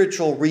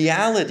spiritual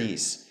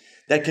realities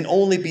that can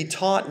only be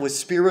taught with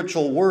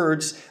spiritual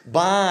words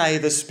by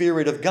the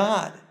Spirit of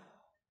God.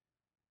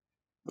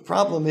 The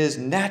problem is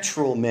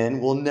natural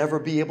men will never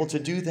be able to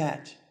do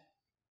that.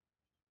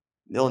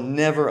 They'll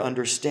never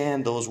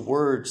understand those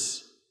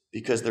words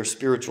because they're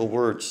spiritual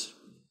words.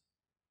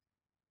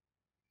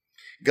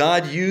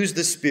 God used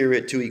the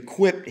Spirit to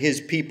equip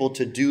his people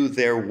to do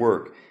their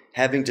work,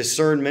 having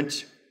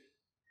discernment.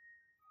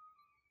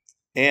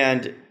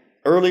 And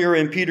earlier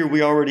in Peter,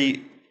 we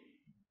already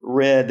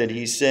read that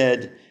he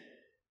said,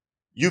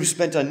 you've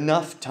spent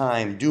enough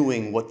time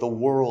doing what the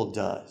world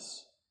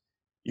does.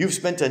 You've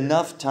spent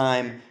enough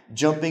time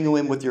jumping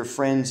in with your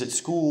friends at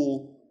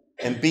school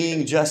and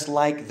being just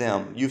like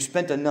them. You've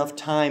spent enough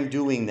time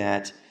doing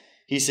that.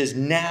 He says,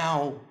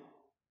 now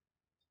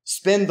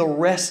spend the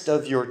rest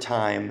of your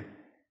time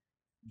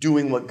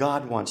doing what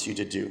God wants you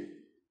to do.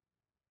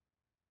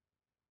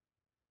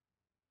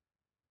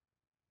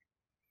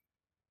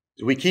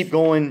 We keep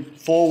going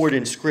forward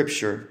in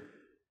Scripture.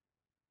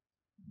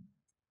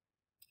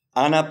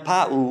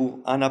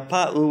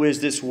 Anapau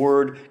is this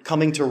word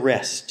coming to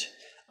rest.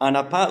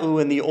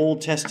 Anapau in the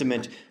Old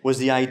Testament was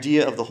the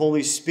idea of the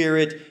Holy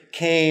Spirit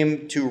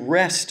came to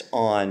rest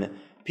on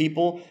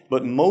people.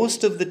 But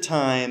most of the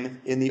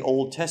time in the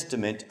Old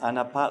Testament,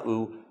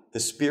 anapau, the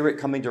Spirit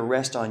coming to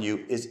rest on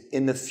you, is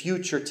in the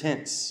future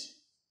tense.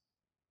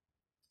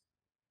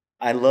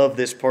 I love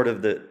this part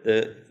of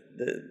the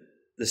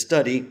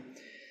study.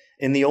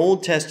 In the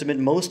Old Testament,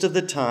 most of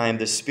the time,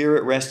 the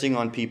Spirit resting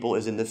on people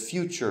is in the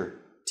future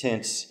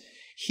tense.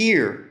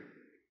 Here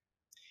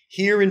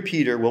in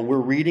Peter, what we're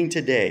reading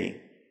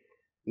today,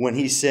 when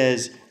he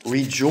says,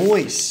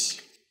 rejoice,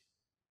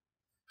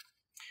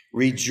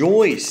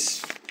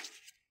 rejoice,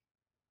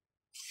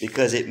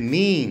 because it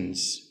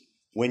means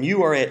when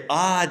you are at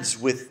odds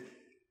with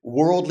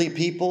Worldly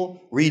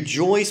people,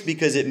 rejoice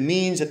because it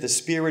means that the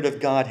Spirit of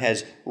God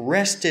has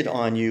rested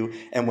on you.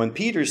 And when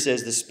Peter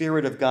says the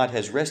Spirit of God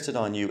has rested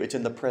on you, it's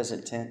in the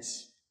present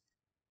tense.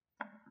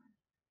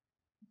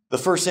 The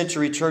first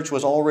century church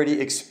was already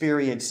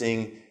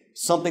experiencing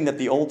something that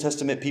the Old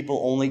Testament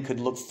people only could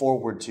look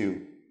forward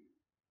to.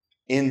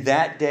 In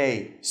that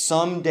day,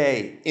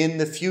 someday, in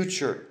the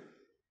future,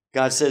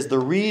 God says, the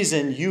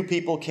reason you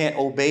people can't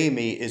obey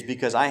me is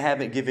because I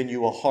haven't given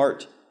you a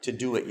heart to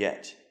do it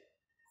yet.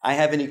 I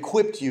haven't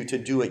equipped you to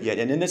do it yet.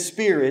 And in the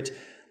Spirit,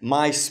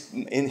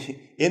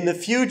 in the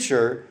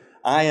future,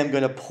 I am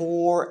going to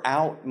pour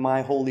out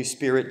my Holy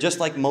Spirit. Just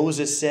like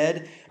Moses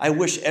said, I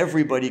wish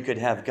everybody could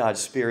have God's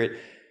Spirit.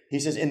 He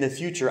says, in the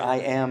future, I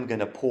am going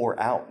to pour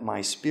out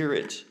my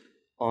Spirit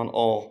on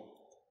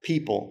all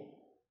people.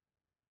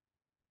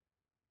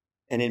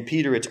 And in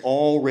Peter, it's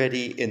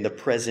already in the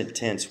present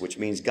tense, which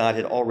means God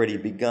had already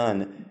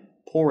begun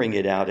pouring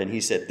it out. And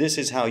he said, this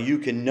is how you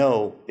can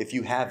know if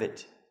you have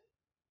it,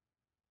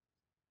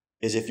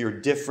 is if you're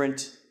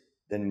different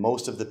than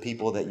most of the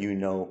people that you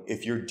know,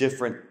 if you're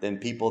different than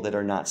people that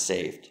are not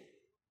saved.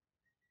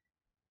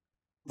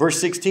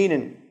 Verse 16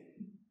 in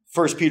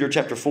 1 Peter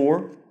chapter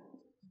 4.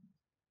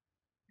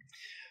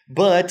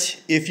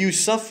 But if you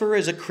suffer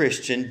as a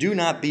Christian, do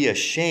not be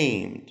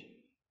ashamed,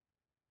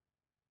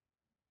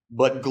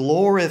 but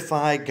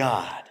glorify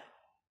God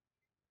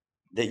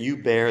that you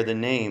bear the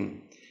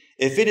name.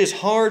 If it is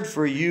hard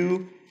for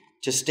you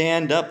to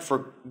stand up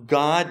for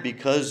God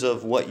because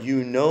of what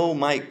you know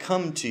might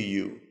come to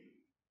you,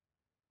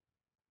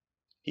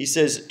 he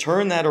says,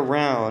 turn that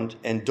around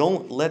and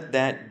don't let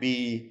that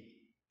be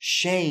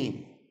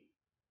shame.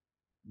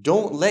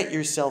 Don't let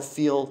yourself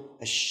feel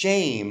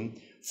ashamed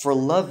for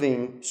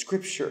loving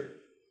Scripture.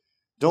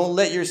 Don't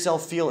let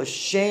yourself feel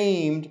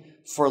ashamed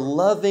for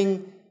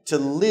loving to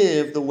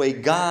live the way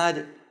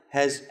God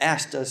has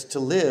asked us to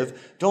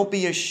live. Don't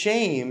be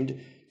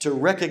ashamed to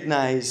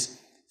recognize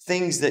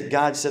things that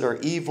God said are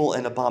evil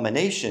and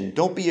abomination.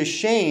 Don't be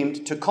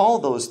ashamed to call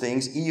those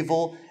things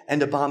evil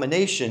and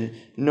abomination.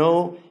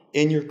 No,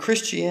 in your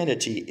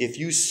Christianity, if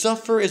you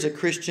suffer as a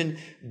Christian,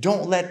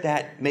 don't let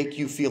that make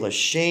you feel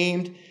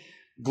ashamed.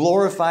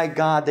 Glorify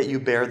God that you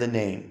bear the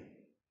name.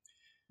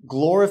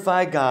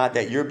 Glorify God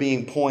that you're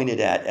being pointed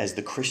at as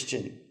the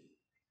Christian.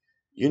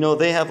 You know,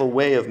 they have a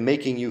way of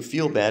making you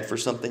feel bad for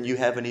something you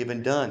haven't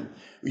even done.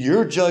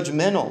 You're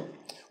judgmental.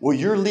 Well,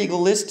 you're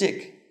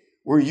legalistic.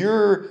 Where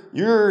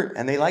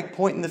and they like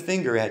pointing the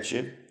finger at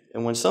you.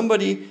 And when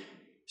somebody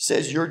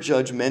says you're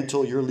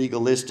judgmental, you're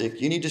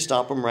legalistic, you need to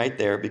stop them right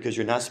there because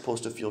you're not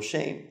supposed to feel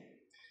shame.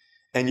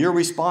 And your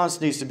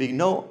response needs to be,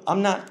 no,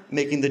 I'm not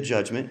making the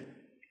judgment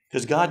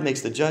because God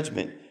makes the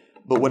judgment.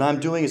 But what I'm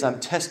doing is I'm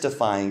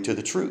testifying to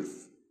the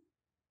truth.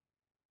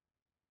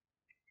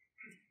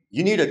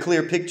 You need a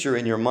clear picture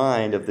in your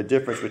mind of the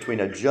difference between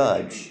a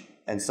judge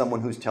and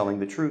someone who's telling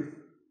the truth.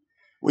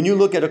 When you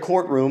look at a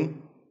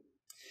courtroom,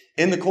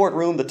 in the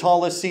courtroom, the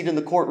tallest seat in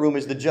the courtroom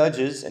is the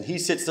judge's, and he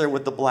sits there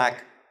with the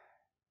black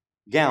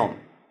gown.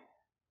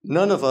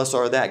 None of us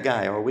are that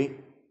guy, are we?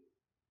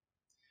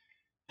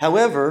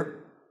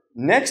 However,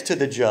 next to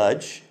the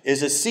judge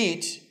is a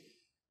seat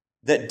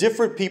that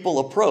different people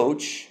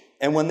approach,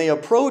 and when they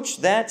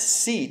approach that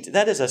seat,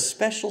 that is a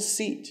special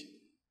seat.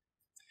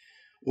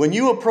 When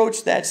you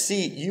approach that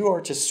seat, you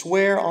are to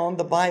swear on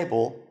the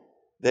Bible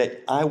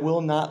that I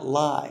will not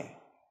lie.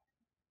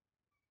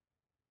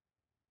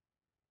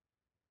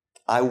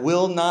 I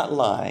will not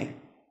lie.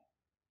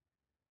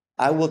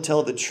 I will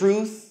tell the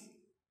truth,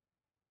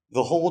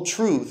 the whole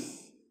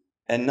truth,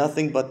 and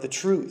nothing but the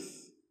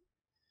truth.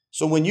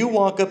 So when you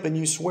walk up and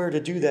you swear to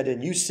do that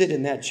and you sit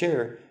in that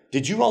chair,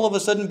 did you all of a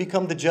sudden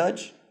become the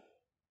judge?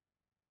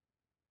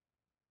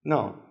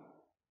 No.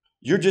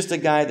 You're just a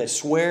guy that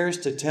swears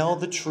to tell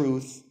the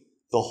truth,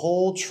 the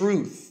whole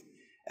truth,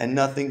 and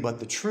nothing but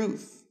the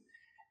truth.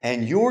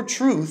 And your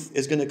truth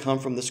is going to come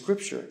from the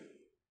Scripture.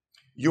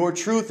 Your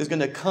truth is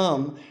going to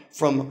come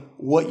from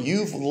what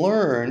you've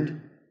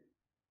learned,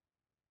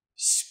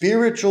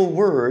 spiritual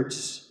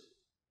words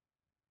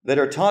that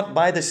are taught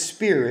by the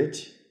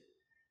Spirit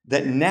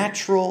that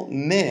natural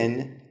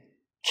men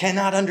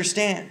cannot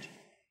understand.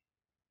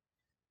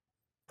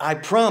 I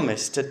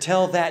promise to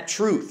tell that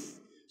truth.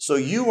 So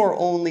you are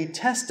only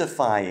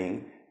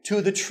testifying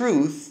to the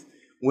truth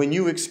when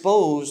you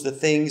expose the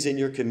things in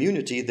your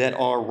community that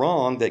are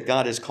wrong, that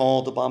God has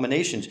called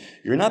abominations.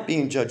 You're not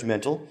being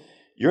judgmental.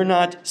 You're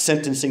not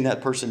sentencing that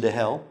person to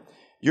hell.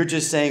 You're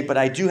just saying, but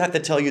I do have to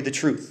tell you the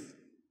truth.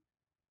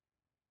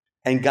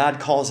 And God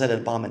calls that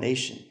an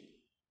abomination.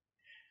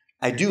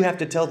 I do have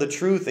to tell the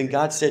truth, and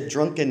God said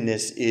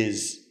drunkenness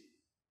is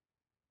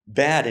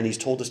bad, and He's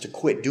told us to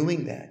quit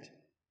doing that.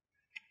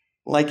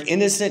 Like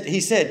innocent, He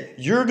said,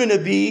 you're going to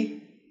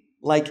be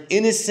like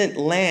innocent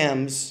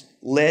lambs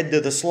led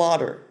to the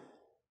slaughter.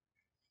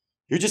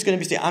 You're just going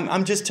to be saying,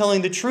 I'm just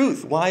telling the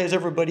truth. Why is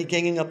everybody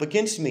ganging up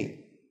against me?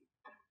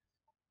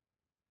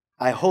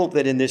 I hope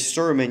that in this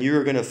sermon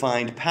you're going to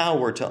find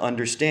power to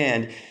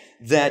understand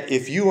that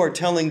if you are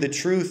telling the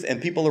truth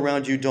and people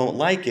around you don't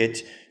like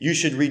it, you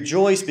should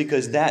rejoice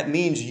because that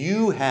means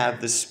you have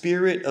the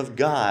Spirit of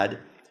God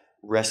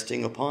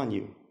resting upon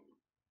you.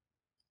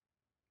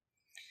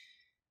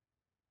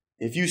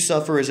 If you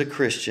suffer as a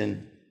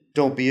Christian,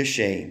 don't be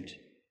ashamed.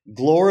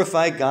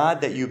 Glorify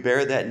God that you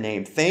bear that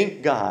name.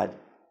 Thank God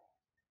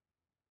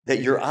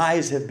that your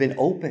eyes have been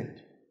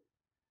opened.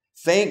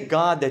 Thank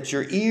God that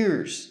your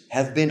ears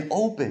have been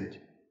opened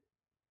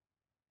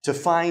to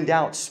find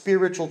out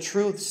spiritual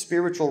truths,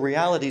 spiritual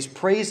realities.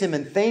 Praise Him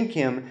and thank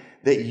Him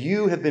that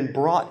you have been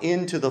brought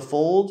into the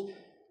fold,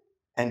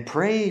 and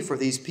pray for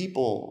these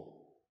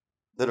people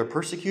that are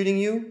persecuting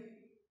you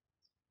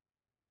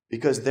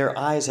because their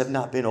eyes have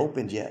not been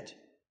opened yet.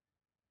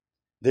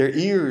 Their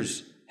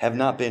ears have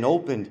not been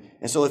opened.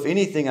 And so if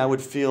anything, I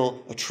would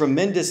feel a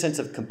tremendous sense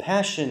of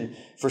compassion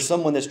for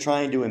someone that's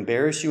trying to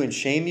embarrass you and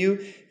shame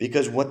you,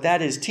 because what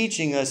that is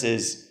teaching us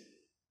is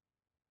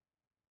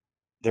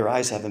their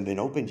eyes haven't been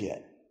opened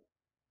yet.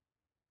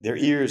 Their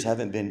ears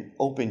haven't been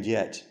opened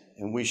yet.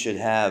 And we should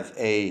have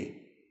a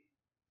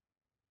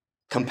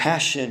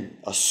compassion,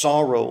 a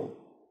sorrow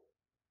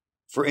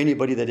for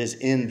anybody that is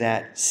in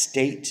that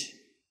state,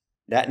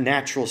 that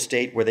natural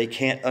state where they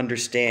can't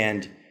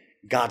understand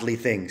godly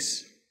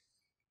things.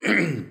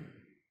 If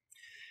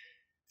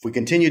we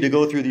continue to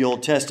go through the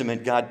Old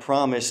Testament, God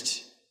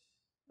promised,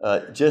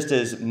 just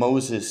as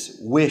Moses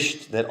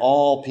wished that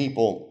all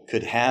people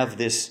could have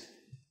this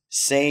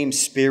same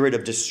spirit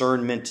of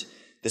discernment,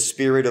 the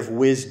spirit of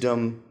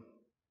wisdom,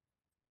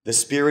 the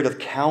spirit of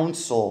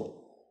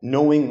counsel,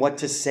 knowing what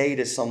to say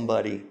to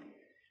somebody.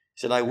 He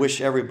said, I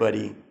wish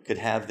everybody could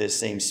have this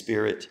same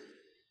spirit.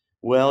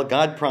 Well,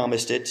 God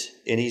promised it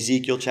in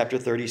Ezekiel chapter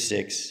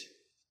 36,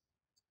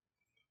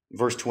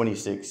 verse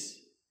 26.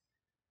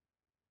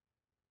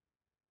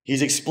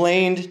 He's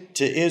explained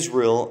to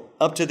Israel,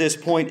 up to this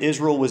point,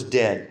 Israel was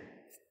dead.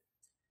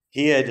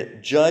 He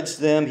had judged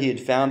them. He had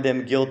found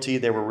them guilty.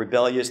 They were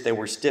rebellious. They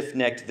were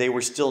stiff-necked. They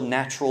were still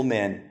natural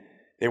men.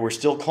 They were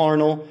still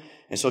carnal.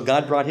 And so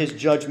God brought His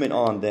judgment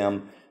on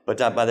them. But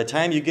by the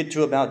time you get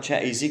to about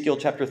Ezekiel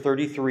chapter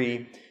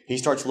 33, he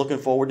starts looking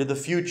forward to the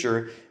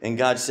future. And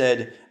God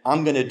said,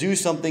 I'm going to do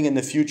something in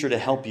the future to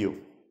help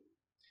you.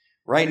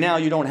 Right now,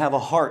 you don't have a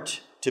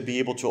heart to be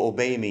able to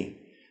obey me.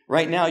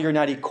 Right now, you're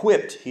not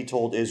equipped, He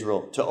told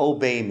Israel, to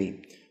obey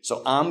me.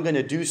 So I'm going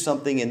to do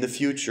something in the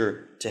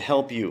future to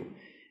help you.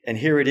 And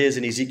here it is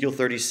in Ezekiel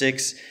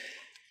 36,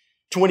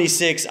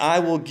 26. I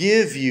will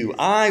give you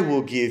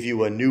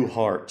a new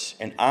heart,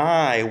 and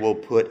I will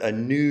put a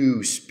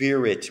new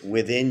spirit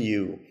within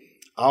you.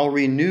 I'll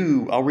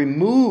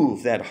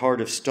remove that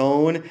heart of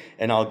stone,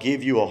 and I'll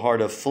give you a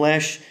heart of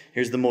flesh.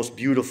 Here's the most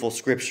beautiful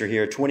scripture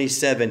here,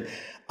 27.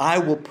 I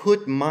will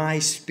put my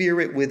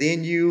spirit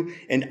within you,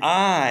 and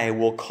I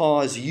will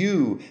cause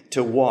you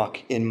to walk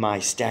in my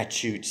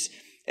statutes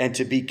and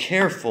to be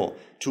careful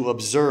to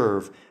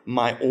observe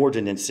my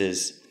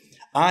ordinances.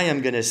 I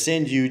am going to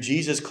send you,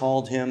 Jesus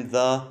called Him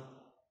the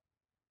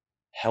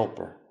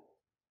Helper.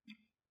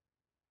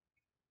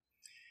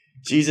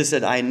 Jesus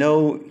said, I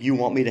know you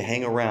want me to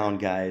hang around,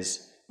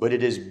 guys, but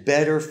it is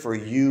better for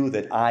you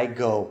that I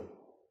go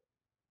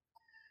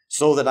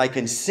so that I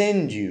can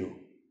send you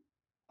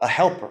a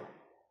helper.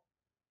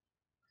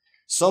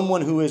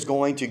 Someone who is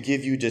going to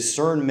give you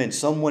discernment,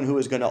 someone who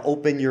is going to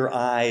open your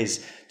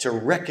eyes to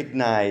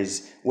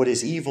recognize what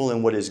is evil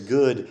and what is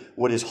good,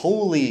 what is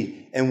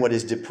holy and what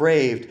is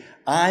depraved.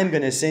 I'm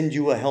going to send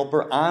you a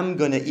helper. I'm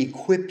going to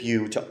equip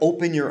you to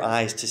open your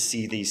eyes to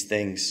see these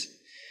things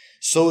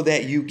so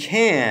that you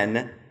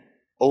can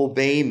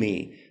obey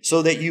me,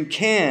 so that you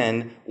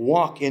can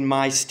walk in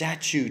my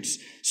statutes,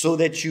 so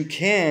that you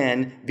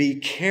can be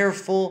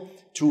careful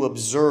to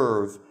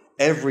observe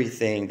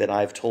everything that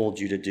I've told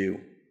you to do.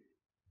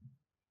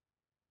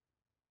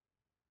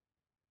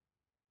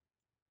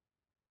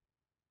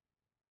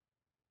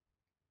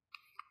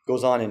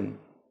 Goes on in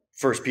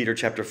 1 Peter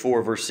chapter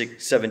 4, verse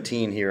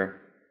 17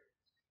 here.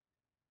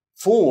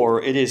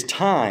 For it is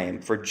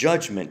time for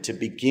judgment to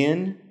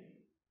begin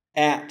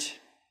at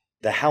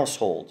the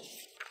household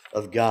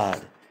of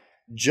God.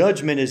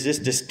 Judgment is this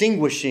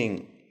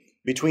distinguishing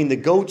between the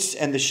goats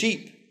and the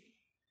sheep,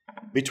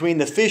 between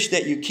the fish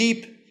that you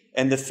keep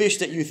and the fish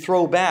that you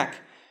throw back.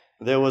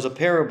 There was a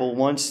parable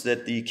once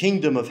that the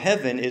kingdom of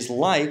heaven is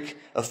like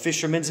a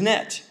fisherman's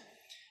net.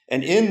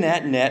 And in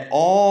that net,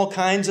 all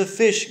kinds of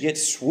fish get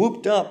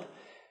swooped up.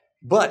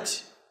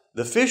 But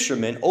the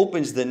fisherman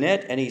opens the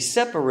net and he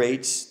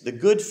separates the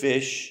good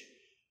fish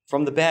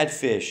from the bad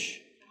fish.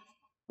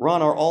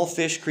 Ron, are all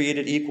fish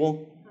created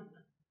equal?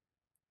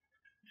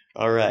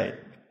 All right.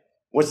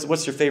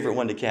 What's your favorite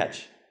one to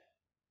catch?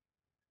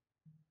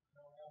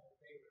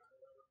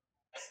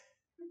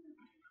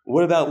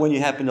 What about when you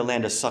happen to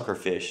land a sucker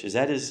fish? Is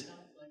that his?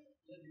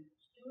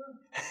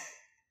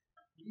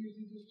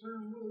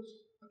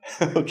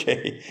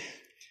 Okay.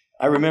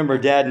 I remember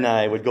Dad and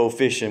I would go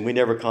fishing. We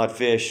never caught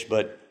fish,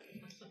 but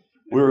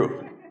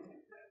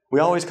we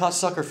always caught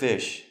sucker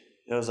fish.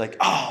 It was like,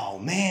 oh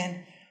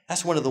man,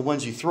 That's one of the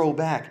ones you throw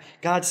back.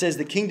 God says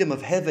the kingdom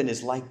of heaven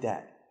is like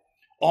that.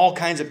 All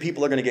kinds of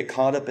people are going to get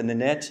caught up in the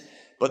net,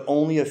 but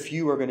only a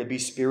few are going to be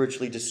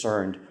spiritually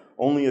discerned.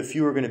 Only a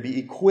few are going to be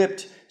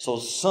equipped.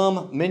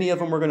 So many of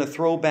them are going to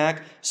throw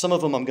back. Some of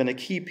them I'm going to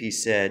keep, he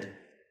said. He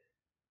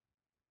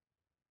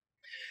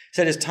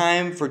said it's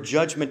time for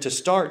judgment to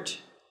start.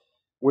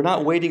 We're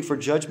not waiting for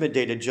judgment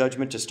day to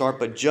judgment to start,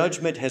 but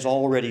judgment has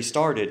already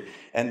started.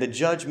 And the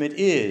judgment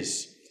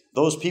is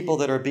those people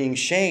that are being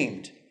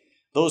shamed,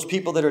 those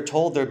people that are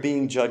told they're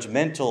being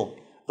judgmental,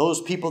 those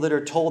people that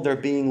are told they're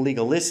being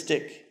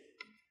legalistic.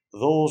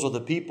 Those are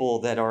the people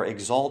that are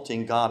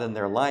exalting God in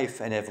their life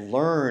and have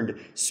learned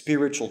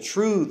spiritual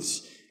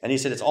truths. And he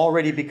said it's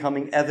already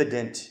becoming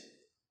evident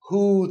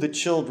who the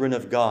children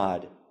of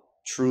God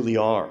truly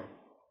are.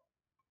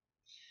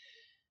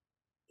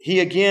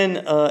 He again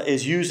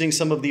is using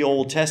some of the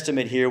Old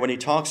Testament here when he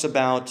talks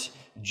about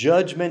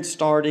judgment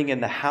starting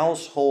in the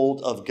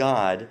household of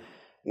God.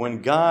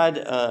 When God,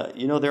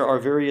 there are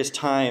various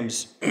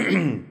times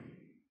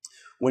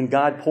when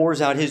God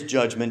pours out his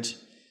judgment.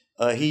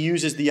 He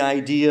uses the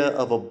idea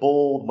of a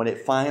bowl when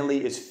it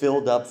finally is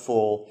filled up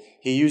full.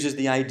 He uses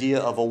the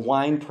idea of a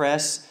wine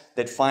press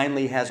that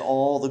finally has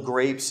all the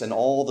grapes and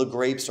all the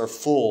grapes are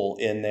full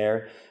in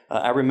there.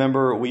 I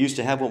remember we used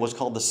to have what was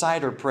called the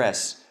cider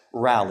press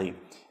rally.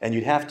 And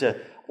you'd have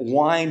to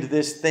wind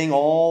this thing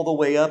all the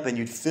way up and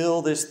you'd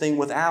fill this thing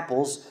with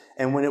apples.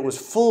 And when it was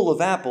full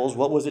of apples,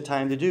 what was it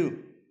time to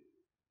do?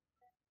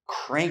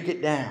 Crank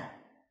it down.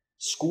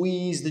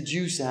 Squeeze the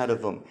juice out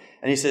of them.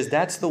 And he says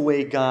that's the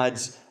way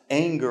God's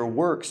anger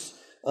works.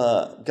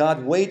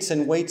 God waits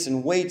and waits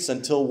and waits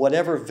until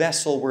whatever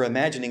vessel we're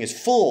imagining is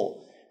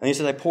full. And he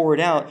says, I pour it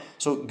out.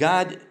 So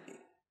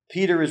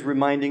Peter is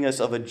reminding us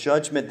of a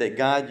judgment that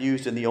God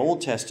used in the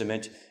Old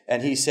Testament,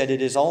 and he said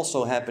it is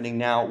also happening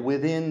now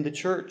within the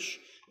church.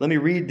 Let me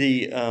read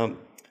the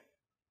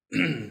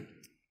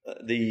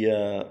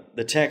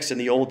text in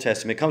the Old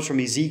Testament. It comes from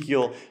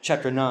Ezekiel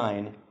chapter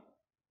 9.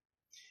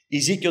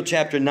 Ezekiel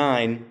chapter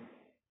 9,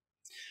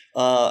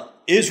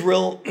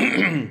 Israel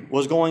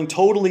was going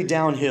totally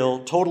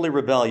downhill, totally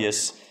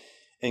rebellious,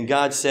 and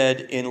God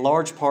said, in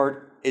large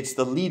part, it's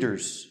the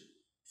leaders'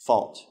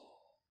 fault.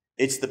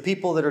 It's the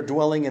people that are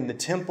dwelling in the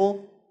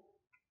temple.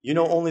 You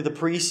know, only the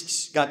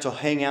priests got to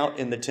hang out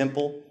in the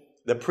temple.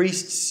 The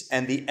priests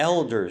and the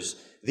elders,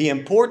 the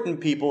important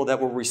people that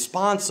were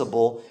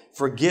responsible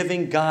for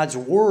giving God's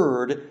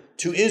word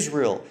to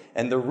Israel.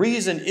 And the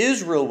reason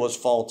Israel was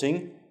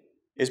faulting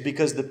is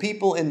because the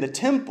people in the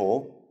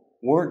temple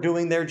weren't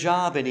doing their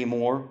job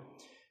anymore.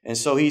 And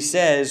so he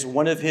says,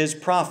 one of his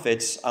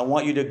prophets, I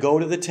want you to go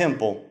to the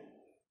temple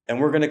and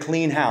we're going to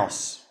clean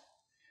house.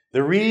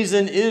 The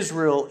reason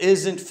Israel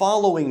isn't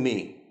following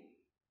me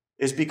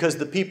is because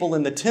the people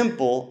in the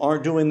temple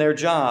aren't doing their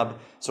job.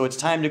 So it's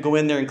time to go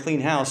in there and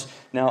clean house.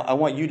 Now, I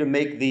want you to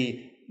make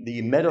the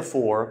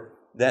metaphor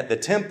that the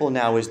temple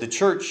now is the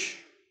church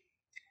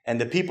and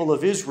the people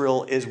of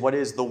Israel is what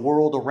is the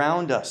world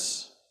around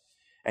us.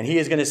 And he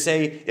is going to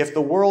say, if the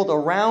world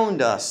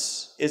around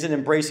us isn't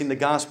embracing the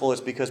gospel,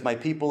 it's because my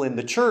people in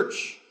the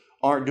church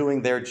aren't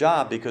doing their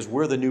job because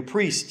we're the new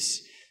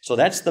priests. So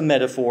that's the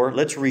metaphor.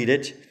 Let's read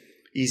it.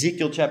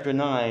 Ezekiel chapter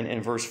 9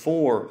 and verse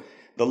 4.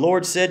 The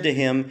Lord said to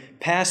him,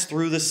 pass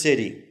through the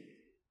city,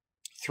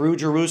 through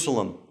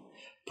Jerusalem.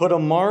 Put a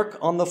mark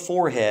on the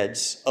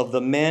foreheads of the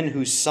men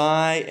who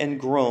sigh and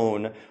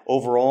groan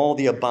over all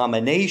the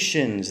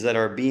abominations that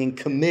are being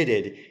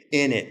committed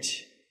in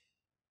it.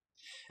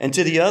 And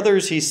to the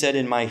others he said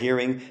in my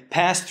hearing,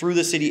 pass through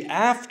the city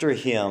after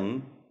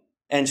him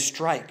and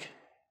strike.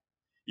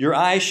 Your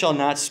eyes shall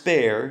not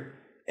spare,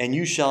 and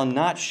you shall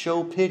not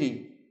show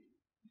pity.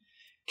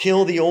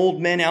 Kill the old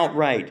men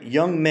outright,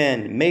 young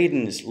men,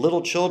 maidens,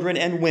 little children,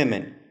 and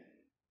women.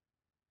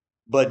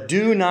 But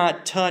do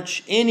not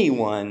touch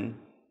anyone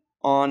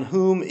on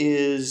whom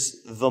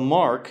is the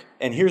mark.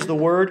 And here's the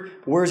word.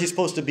 Where is he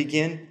supposed to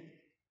begin?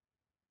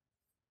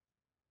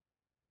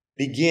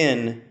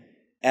 Begin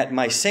at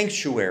my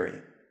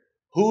sanctuary.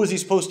 Who is he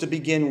supposed to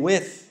begin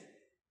with?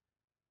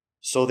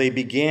 So they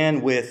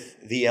began with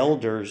the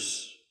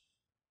elders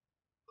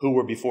who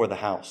were before the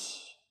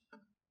house.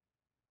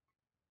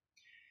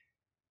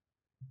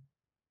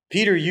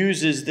 Peter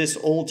uses this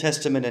Old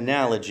Testament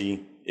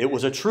analogy. It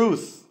was a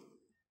truth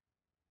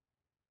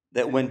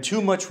that when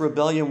too much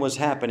rebellion was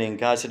happening,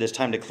 God said, it's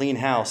time to clean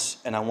house,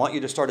 and I want you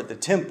to start at the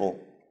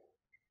temple,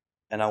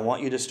 and I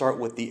want you to start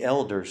with the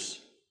elders.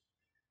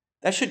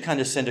 That should kind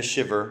of send a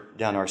shiver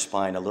down our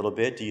spine a little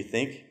bit, do you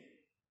think?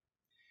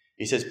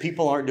 He says,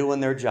 people aren't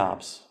doing their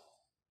jobs.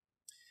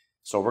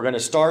 So we're going to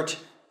start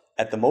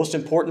at the most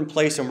important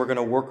place, and we're going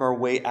to work our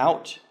way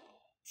out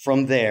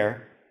from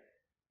there.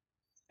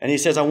 And he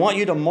says, I want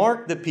you to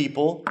mark the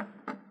people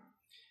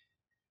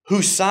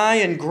who sigh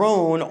and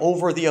groan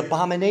over the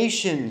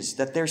abominations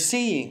that they're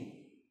seeing.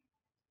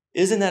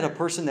 Isn't that a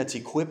person that's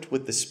equipped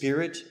with the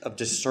spirit of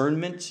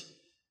discernment?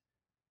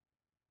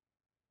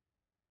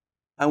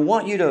 I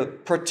want you to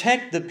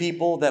protect the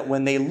people that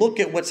when they look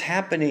at what's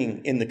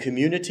happening in the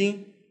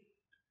community,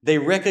 They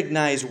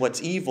recognize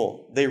what's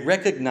evil. They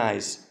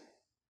recognize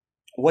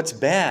what's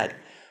bad.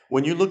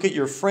 When you look at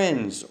your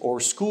friends or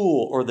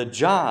school or the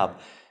job,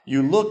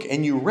 you look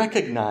and you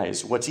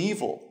recognize what's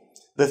evil.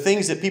 The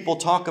things that people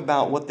talk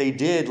about, what they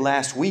did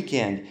last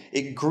weekend,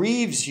 it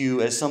grieves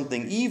you as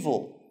something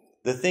evil.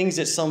 The things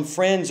that some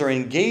friends are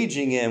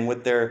engaging in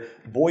with their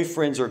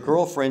boyfriends or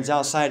girlfriends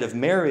outside of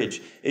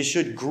marriage, it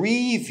should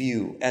grieve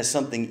you as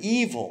something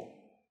evil.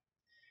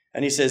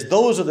 And he says,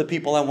 those are the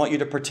people I want you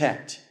to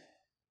protect.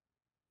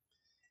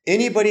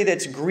 Anybody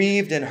that's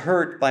grieved and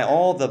hurt by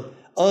all the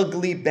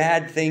ugly,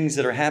 bad things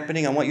that are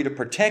happening, I want you to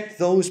protect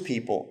those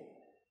people.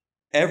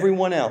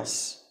 Everyone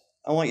else,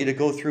 I want you to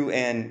go through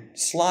and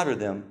slaughter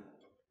them.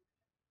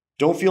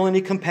 Don't feel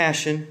any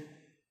compassion.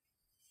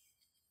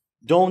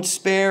 Don't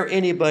spare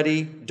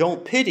anybody.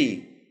 Don't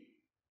pity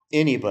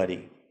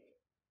anybody.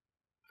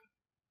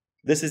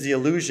 This is the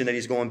illusion that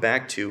he's going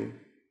back to.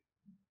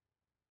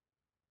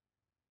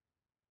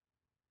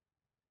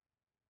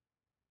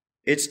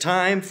 It's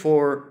time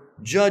for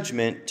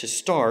judgment to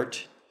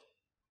start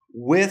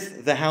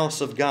with the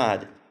house of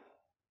God.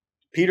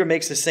 Peter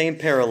makes the same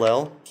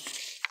parallel.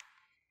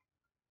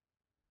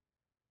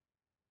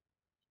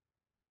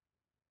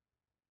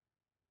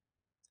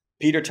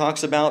 Peter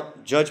talks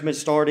about judgment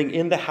starting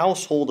in the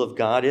household of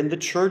God, in the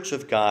church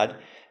of God.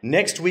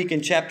 Next week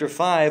in chapter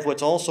 5,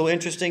 what's also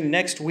interesting,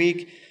 next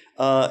week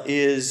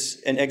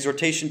is an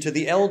exhortation to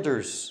the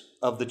elders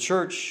of the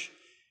church.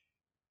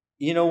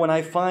 You know, when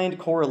I find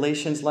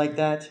correlations like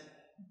that,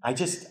 I'm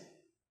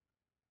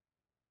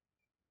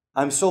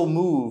so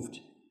moved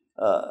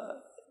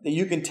that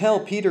you can tell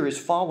Peter is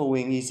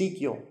following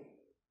Ezekiel.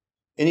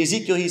 In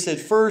Ezekiel, he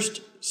said,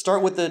 first,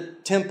 start with the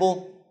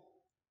temple,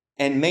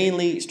 and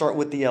mainly start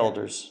with the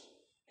elders.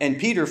 And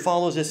Peter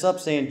follows this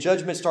up saying,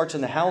 judgment starts in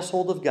the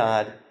household of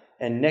God,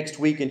 and next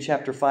week in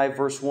chapter 5,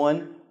 verse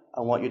 1,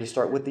 I want you to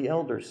start with the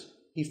elders.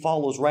 He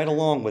follows right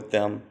along with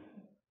them.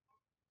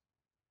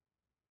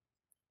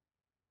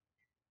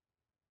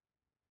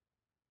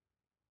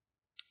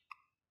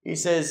 He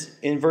says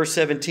in verse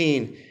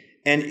 17,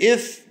 and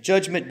if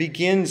judgment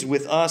begins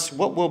with us,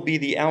 what will be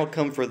the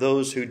outcome for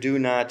those who do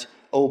not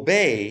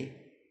obey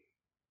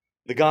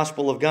the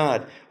gospel of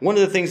God? One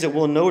of the things that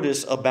we'll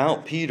notice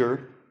about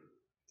Peter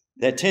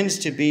that tends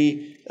to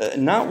be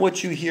not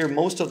what you hear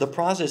most of the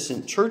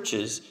Protestant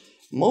churches.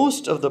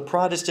 Most of the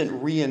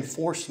Protestant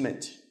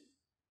reinforcement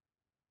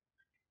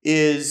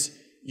is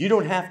you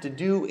don't have to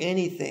do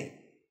anything.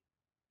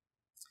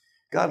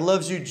 God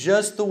loves you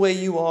just the way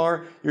you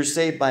are. You're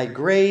saved by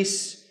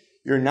grace.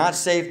 You're not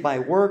saved by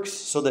works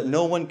so that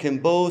no one can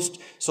boast.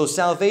 So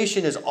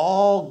salvation is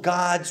all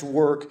God's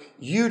work.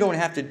 You don't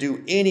have to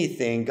do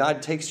anything.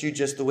 God takes you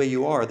just the way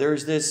you are.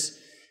 There's this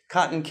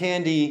cotton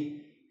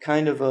candy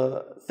kind of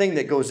a thing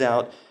that goes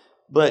out.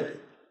 But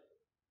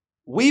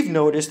we've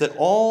noticed that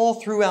all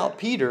throughout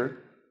Peter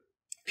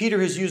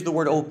has used the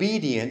word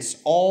obedience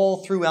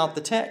all throughout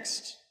the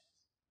text.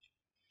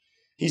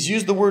 He's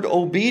used the word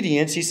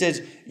obedience. He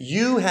says,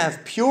 you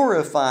have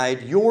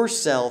purified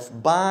yourself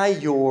by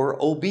your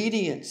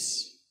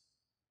obedience.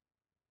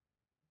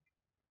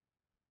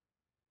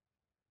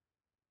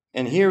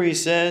 And here he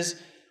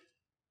says,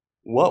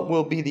 what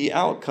will be the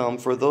outcome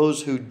for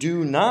those who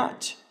do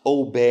not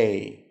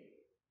obey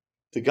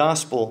the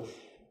gospel?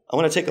 I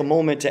want to take a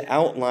moment to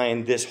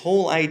outline this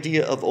whole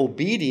idea of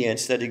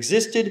obedience that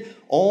existed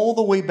all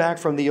the way back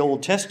from the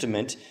Old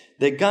Testament,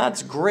 that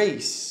God's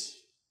grace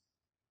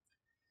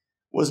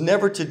was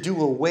never to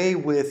do away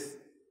with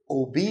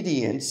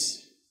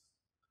obedience,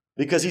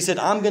 because he said,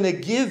 I'm going to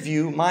give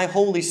you my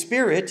Holy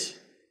Spirit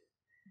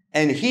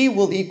and he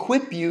will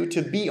equip you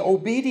to be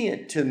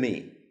obedient to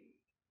me.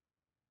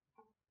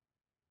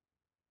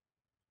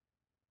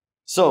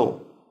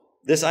 So,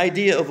 this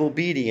idea of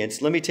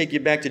obedience, let me take you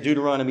back to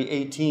Deuteronomy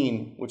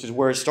 18, which is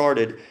where it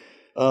started.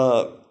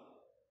 The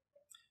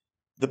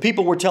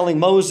people were telling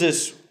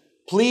Moses,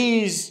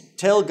 please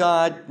tell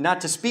God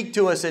not to speak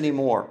to us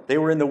anymore. They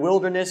were in the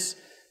wilderness.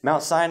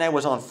 Mount Sinai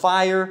was on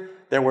fire.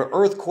 There were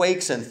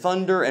earthquakes and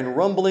thunder and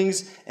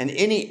rumblings, and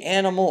any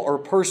animal or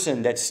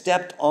person that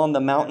stepped on the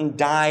mountain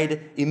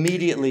died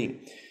immediately.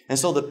 And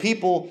so the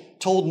people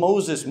told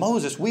Moses,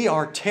 Moses, we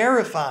are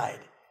terrified.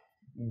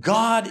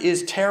 God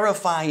is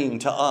terrifying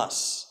to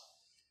us.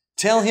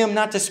 Tell him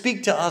not to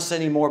speak to us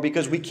anymore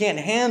because we can't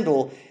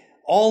handle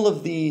all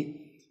of the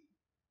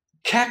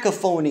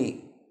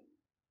cacophony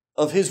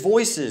of his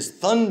voices,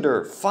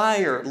 thunder,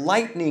 fire,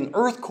 lightning,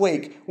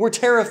 earthquake. We're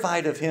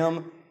terrified of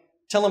him.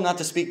 Tell him not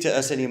to speak to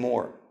us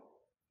anymore.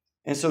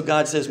 And so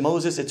God says,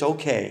 Moses, it's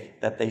okay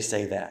that they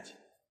say that.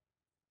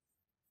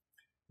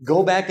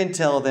 Go back and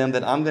tell them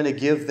that I'm going to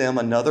give them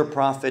another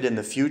prophet in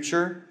the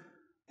future,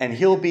 and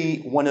he'll be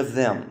one of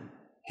them.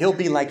 He'll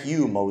be like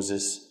you,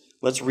 Moses.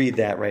 Let's read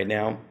that right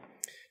now.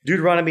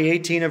 Deuteronomy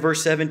 18 and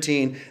verse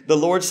 17. The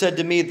Lord said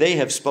to me, they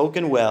have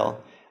spoken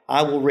well.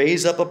 I will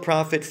raise up a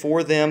prophet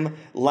for them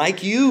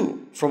like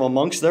you from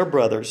amongst their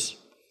brothers.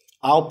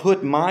 I'll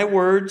put my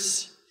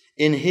words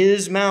in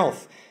his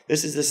mouth,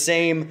 This is the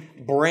same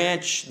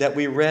branch that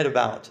we read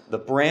about, the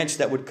branch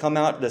that would come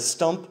out, the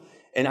stump,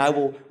 and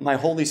my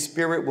Holy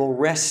Spirit will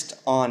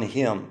rest on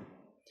him.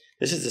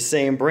 This is the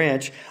same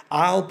branch.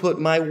 I'll put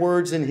my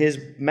words in his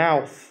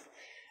mouth,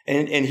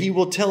 and he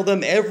will tell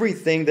them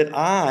everything that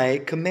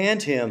I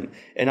command him,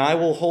 and I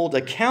will hold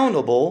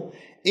accountable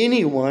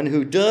anyone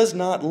who does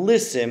not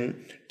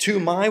listen to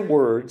my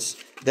words,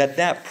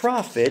 that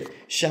prophet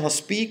shall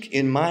speak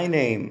in my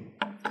name.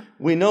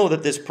 We know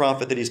that this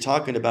prophet that he's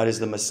talking about is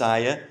the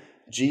Messiah,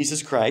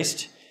 Jesus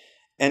Christ.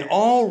 And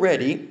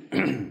already,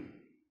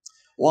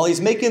 while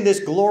he's making this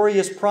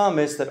glorious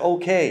promise that,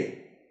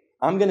 okay,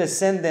 I'm going to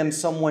send them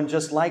someone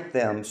just like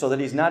them so that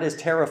he's not as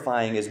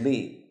terrifying as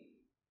me,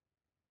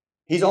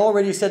 he's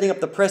already setting up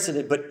the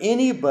precedent. But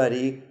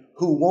anybody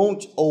who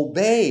won't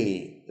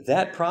obey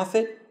that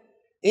prophet,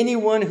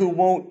 anyone who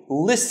won't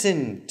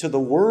listen to the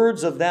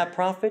words of that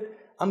prophet,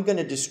 I'm going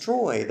to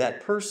destroy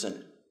that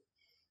person.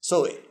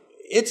 So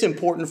it's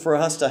important for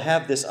us to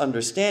have this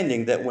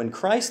understanding that when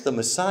Christ the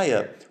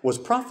Messiah was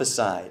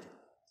prophesied,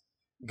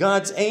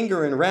 God's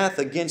anger and wrath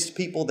against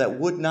people that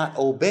would not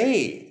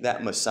obey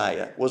that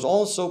Messiah was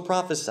also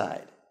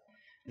prophesied.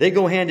 They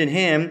go hand in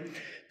hand.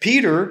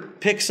 Peter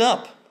picks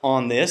up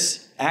on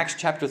this. Acts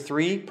chapter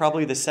 3,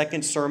 probably the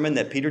second sermon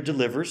that Peter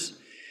delivers.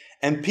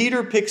 And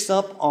Peter picks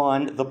up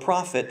on the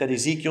prophet that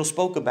Ezekiel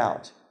spoke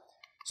about.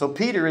 So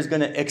Peter is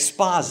going to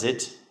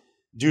exposit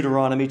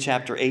Deuteronomy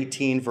chapter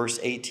 18, verse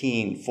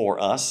 18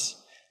 for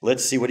us.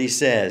 Let's see what he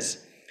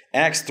says.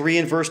 Acts 3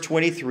 and verse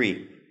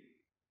 23.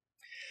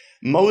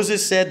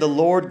 Moses said, the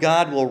Lord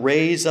God will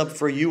raise up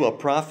for you a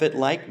prophet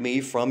like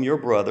me from your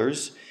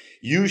brothers.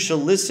 You shall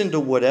listen to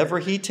whatever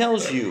he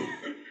tells you.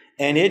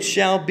 And it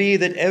shall be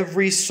that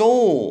every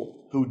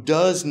soul who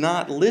does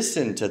not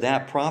listen to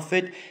that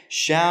prophet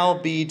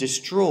shall be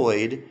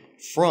destroyed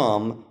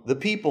from the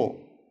people.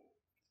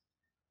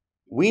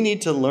 We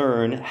need to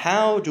learn,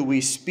 how do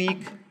we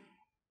speak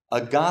a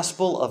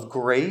gospel of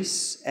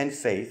grace and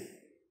faith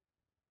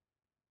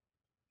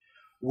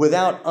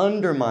without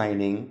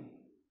undermining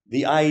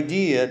the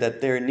idea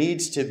that there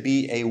needs to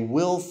be a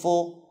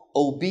willful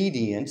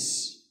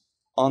obedience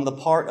on the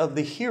part of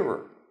the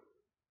hearer.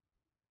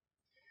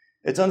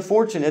 It's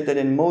unfortunate that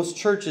in most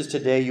churches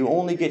today, you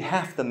only get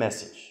half the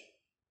message.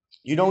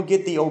 You don't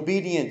get the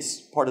obedience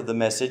part of the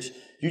message.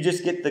 You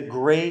just get the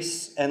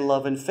grace and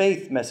love and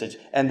faith message.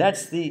 And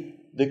that's the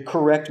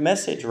correct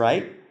message,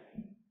 right?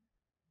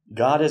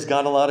 God has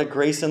got a lot of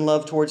grace and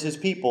love towards his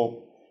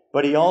people,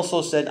 but he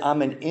also said,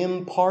 I'm an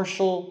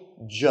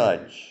impartial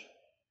judge.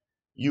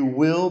 You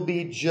will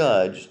be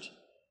judged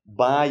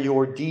by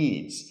your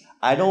deeds.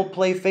 I don't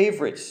play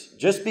favorites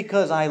just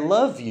because I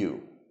love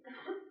you.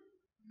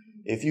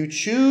 If you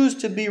choose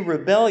to be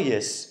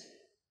rebellious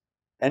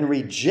and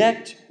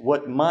reject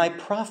what my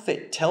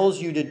prophet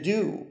tells you to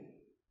do,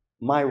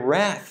 my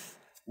wrath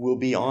will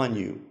be on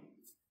you.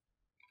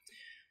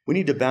 We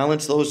need to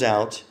balance those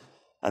out.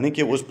 I think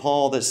it was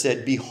Paul that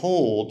said,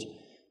 behold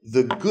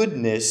the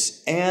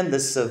goodness and the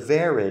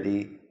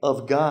severity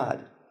of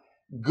God.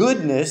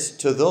 Goodness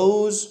to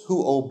those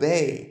who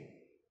obey,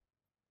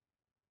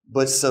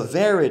 but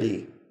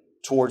severity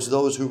towards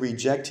those who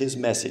reject his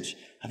message.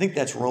 I think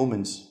that's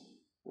Romans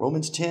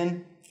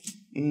 10.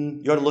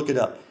 You ought to look it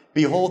up.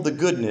 Behold the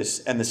goodness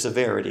and the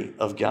severity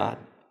of God.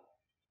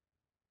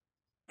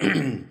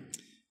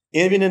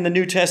 Even in the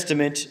New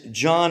Testament,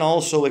 John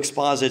also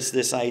exposits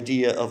this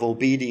idea of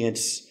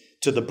obedience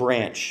to the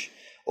branch,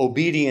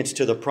 obedience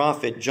to the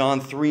prophet. John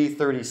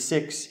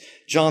 3:36.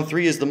 John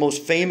 3 is the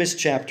most famous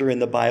chapter in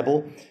the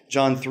Bible.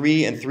 John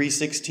 3 and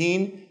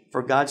 3:16,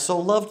 for God so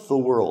loved the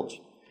world.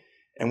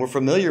 And we're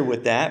familiar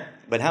with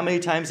that, but how many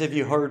times have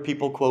you heard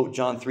people quote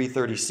John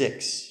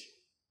 3:36?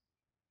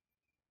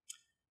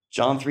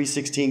 John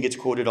 3:16 gets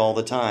quoted all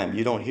the time.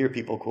 You don't hear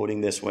people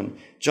quoting this one.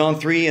 John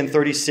 3 and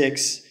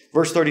 36,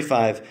 verse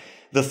 35,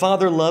 the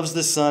Father loves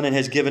the Son and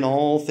has given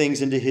all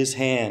things into his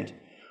hand.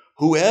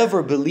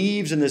 Whoever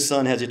believes in the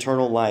Son has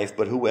eternal life,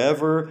 but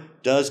whoever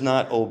does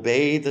not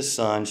obey the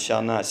Son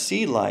shall not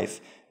see life,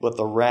 but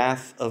the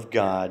wrath of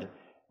God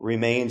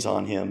remains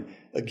on him.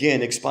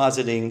 Again,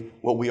 expositing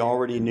what we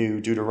already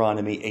knew,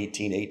 Deuteronomy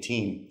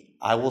 18:18.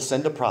 I will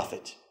send a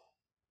prophet.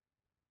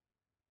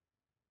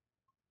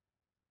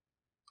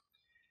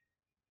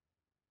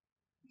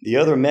 The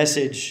other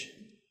message,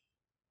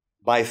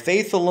 by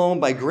faith alone,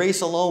 by grace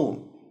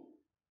alone.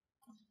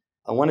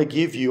 I want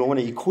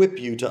to equip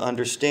you to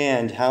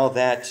understand how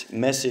that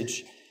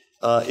message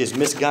is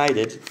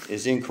misguided,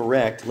 is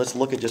incorrect. Let's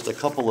look at just a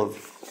couple of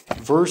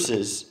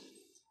verses.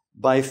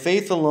 By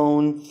faith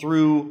alone,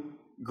 through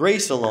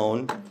grace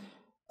alone.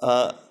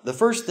 The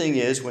first thing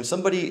is, when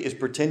somebody is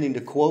pretending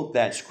to quote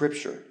that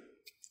scripture,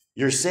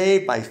 you're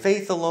saved by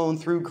faith alone,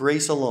 through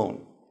grace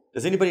alone.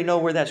 Does anybody know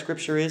where that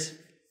scripture is?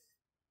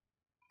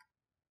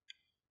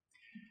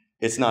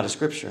 It's not a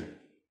scripture.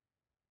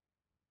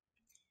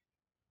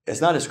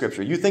 It's not a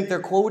scripture. You think they're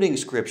quoting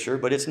scripture,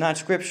 but it's not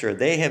scripture.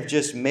 They have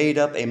just made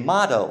up a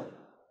motto.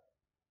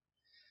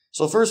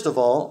 So first of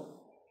all,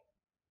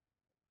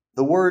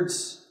 the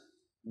words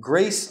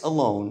grace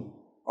alone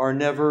are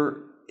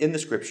never in the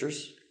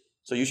scriptures.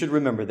 So you should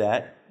remember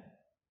that.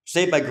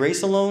 Saved by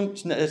grace alone,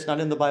 it's not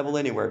in the Bible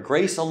anywhere.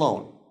 Grace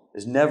alone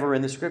is never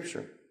in the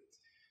scripture.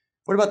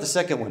 What about the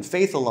second one?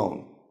 Faith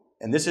alone.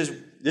 And this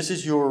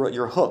is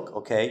your hook,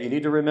 okay? You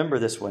need to remember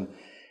this one.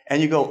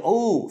 And you go,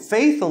 oh,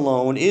 faith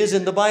alone is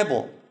in the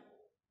Bible.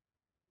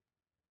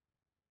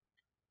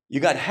 You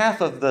got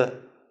half of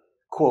the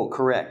quote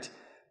correct.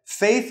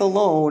 Faith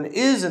alone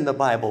is in the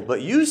Bible,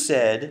 but you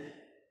said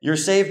you're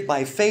saved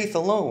by faith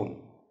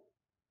alone.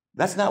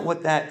 That's not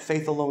what that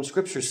faith alone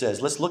scripture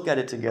says. Let's look at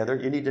it together.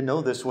 You need to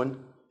know this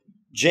one.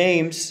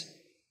 James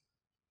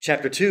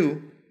chapter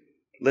 2.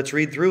 Let's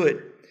read through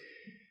it.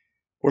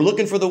 We're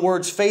looking for the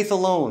words faith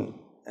alone.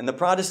 And the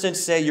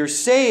Protestants say you're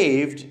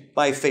saved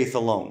by faith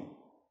alone.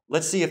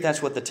 Let's see if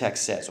that's what the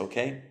text says,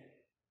 okay?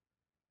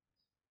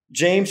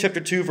 James chapter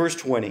 2, verse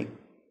 20.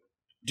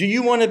 Do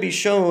you want to be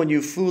shown,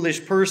 you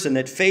foolish person,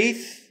 that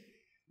faith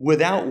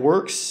without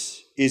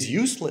works is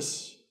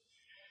useless?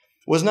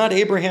 Was not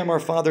Abraham our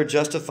father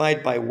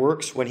justified by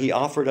works when he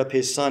offered up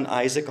his son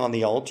Isaac on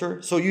the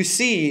altar? So you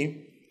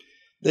see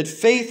that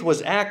faith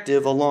was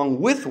active along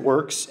with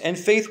works, and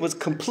faith was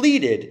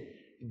completed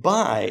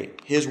by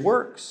his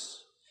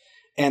works.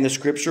 And the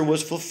scripture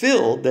was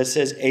fulfilled that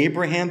says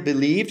Abraham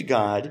believed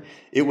God,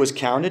 it was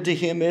counted to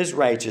him as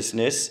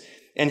righteousness,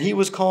 and he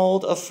was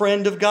called a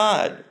friend of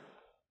God.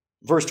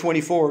 Verse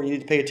 24, you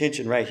need to pay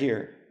attention right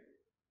here.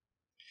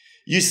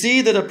 You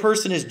see that a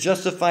person is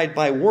justified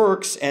by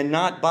works and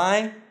not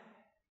by?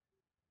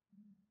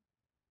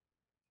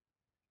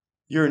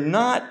 You're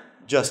not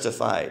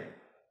justified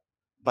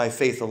by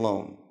faith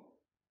alone.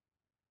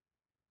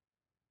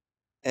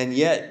 And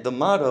yet the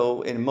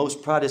motto in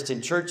most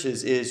Protestant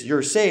churches is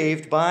you're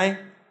saved by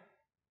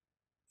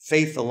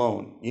faith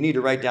alone. You need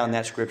to write down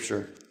that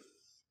scripture.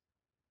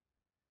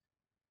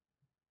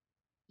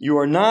 You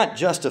are not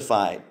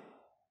justified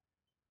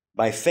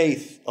by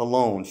faith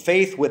alone.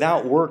 Faith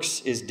without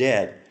works is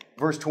dead.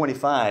 Verse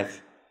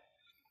 25.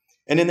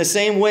 And in the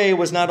same way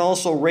was not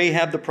also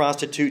Rahab the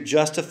prostitute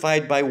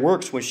justified by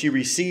works when she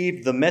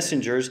received the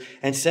messengers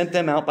and sent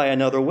them out by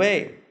another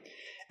way?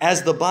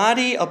 As the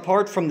body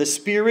apart from the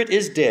spirit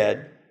is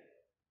dead,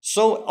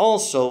 so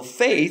also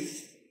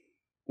faith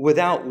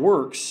without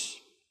works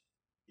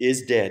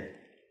is dead.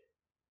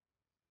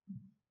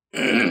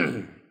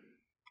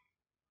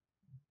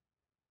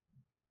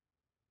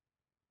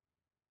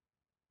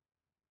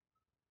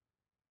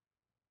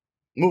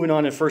 Moving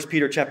on in 1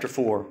 Peter chapter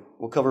 4,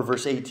 we'll cover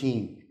verse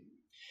 18.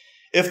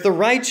 If the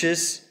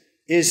righteous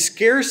is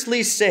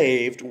scarcely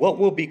saved, what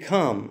will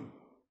become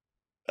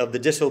of the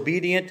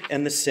disobedient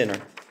and the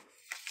sinner?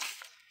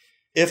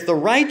 If the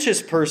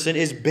righteous person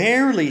is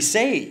barely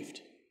saved,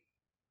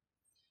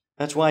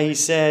 that's why he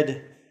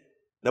said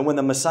that when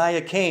the Messiah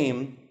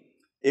came,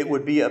 it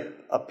would be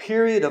a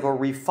period of a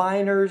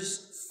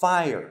refiner's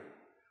fire.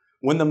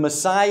 When the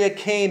Messiah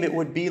came, it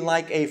would be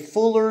like a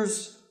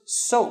fuller's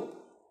soap.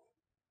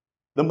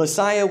 The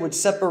Messiah would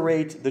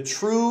separate the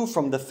true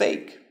from the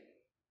fake.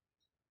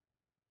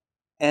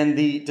 And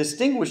the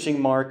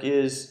distinguishing mark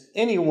is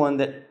anyone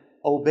that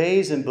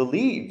obeys and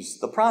believes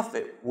the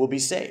prophet will be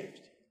saved.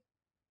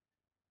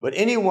 But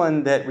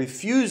anyone that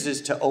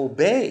refuses to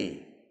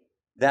obey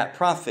that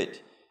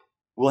prophet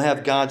will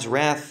have God's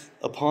wrath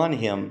upon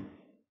him.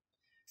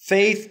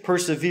 Faith,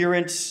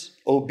 perseverance,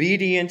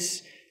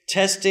 obedience,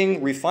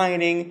 testing,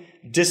 refining,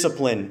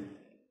 discipline.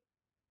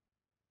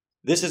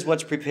 This is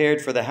what's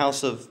prepared for the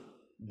house of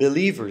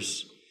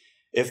believers.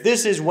 If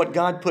this is what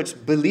God puts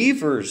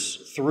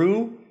believers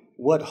through,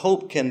 what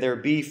hope can there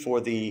be for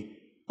the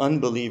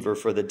unbeliever,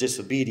 for the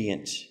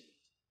disobedient?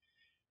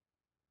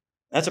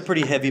 That's a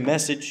pretty heavy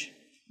message.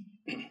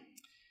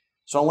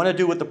 So I want to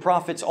do what the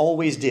prophets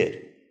always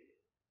did.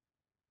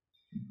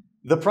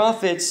 The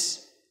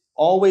prophets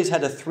always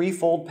had a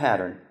threefold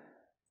pattern.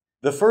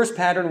 The first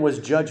pattern was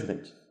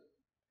judgment.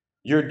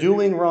 You're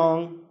doing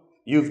wrong.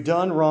 You've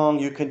done wrong.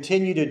 You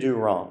continue to do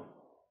wrong.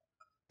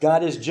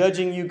 God is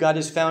judging you. God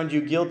has found you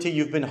guilty.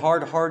 You've been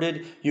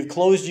hard-hearted. You've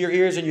closed your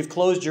ears and you've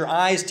closed your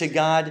eyes to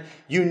God.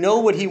 You know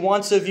what He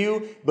wants of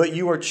you, but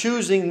you are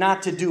choosing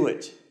not to do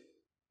it.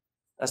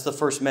 That's the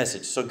first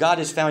message. So God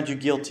has found you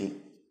guilty.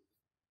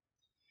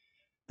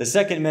 The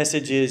second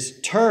message is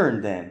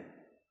turn then.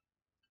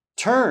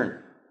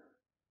 Turn.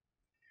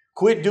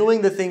 Quit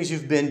doing the things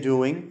you've been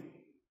doing.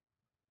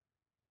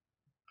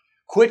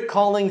 Quit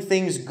calling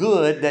things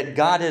good that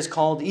God has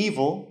called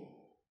evil.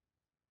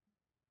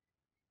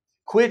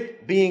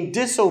 Quit being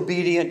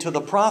disobedient to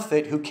the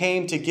prophet who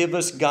came to give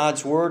us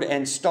God's word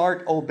and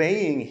start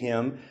obeying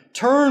him.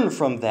 Turn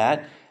from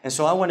that. And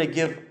so I want to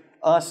give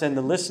us and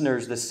the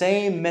listeners the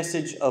same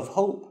message of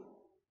hope.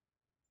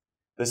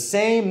 The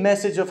same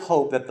message of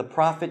hope that the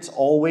prophets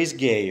always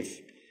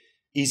gave.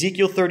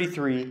 Ezekiel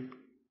 33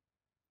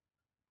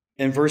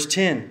 and verse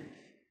 10.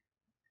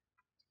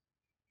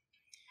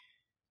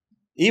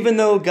 Even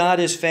though God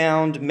has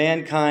found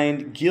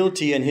mankind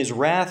guilty and his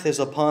wrath is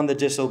upon the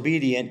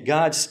disobedient,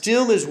 God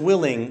still is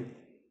willing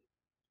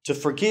to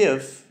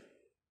forgive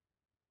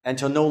and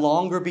to no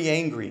longer be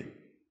angry.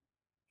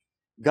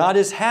 God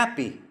is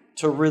happy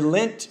to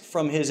relent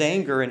from his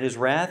anger and his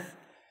wrath,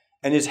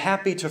 and is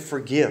happy to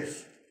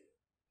forgive.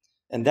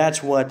 And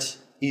that's what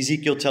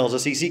Ezekiel tells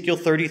us. Ezekiel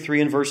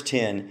 33 and verse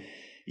 10.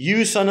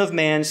 You, son of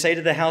man, say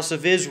to the house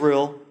of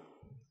Israel,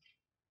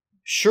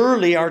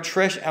 surely our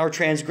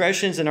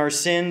transgressions and our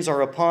sins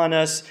are upon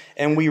us,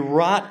 and we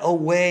rot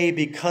away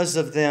because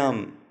of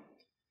them.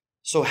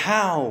 So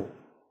how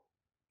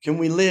can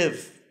we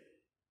live?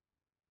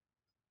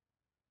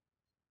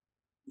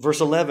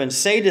 Verse 11,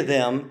 say to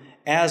them,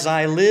 as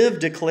I live,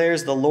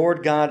 declares the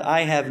Lord God,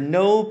 I have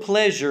no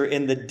pleasure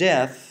in the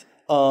death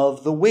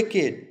of the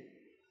wicked,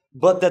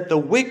 but that the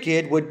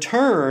wicked would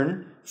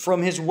turn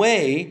from his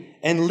way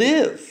and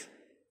live.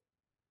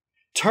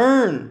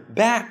 Turn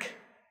back.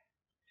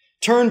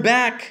 Turn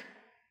back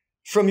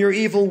from your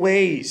evil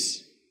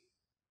ways.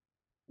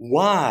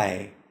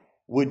 Why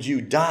would you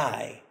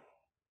die,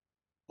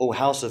 O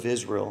house of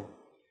Israel?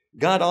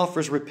 God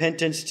offers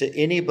repentance to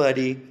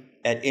anybody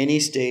at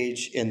any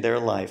stage in their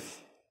life.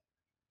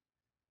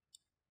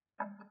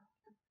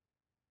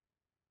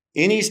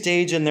 Any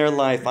stage in their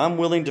life, I'm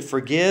willing to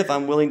forgive,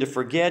 I'm willing to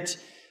forget.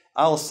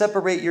 I'll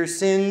separate your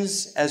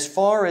sins as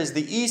far as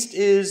the east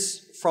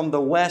is from the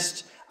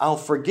west. I'll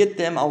forget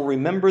them, I'll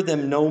remember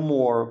them no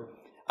more.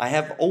 I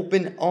have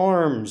open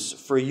arms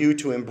for you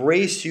to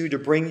embrace you, to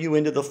bring you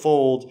into the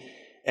fold.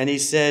 And he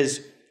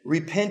says,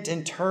 repent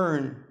and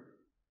turn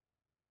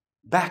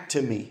back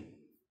to me.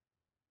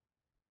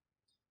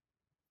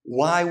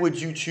 Why would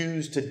you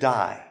choose to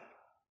die?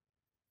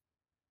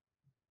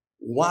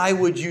 Why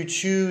would you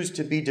choose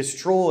to be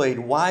destroyed?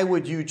 Why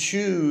would you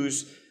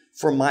choose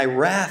for my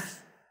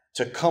wrath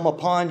to come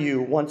upon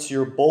you once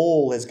your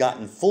bowl has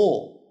gotten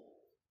full?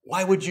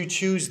 Why would you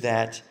choose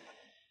that?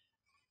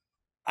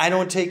 I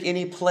don't take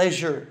any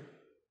pleasure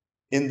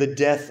in the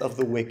death of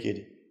the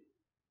wicked.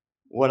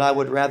 What I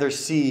would rather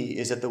see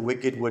is that the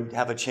wicked would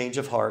have a change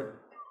of heart,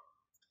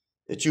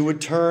 that you would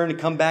turn and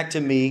come back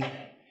to me,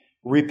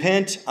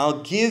 repent.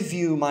 I'll give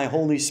you my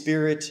Holy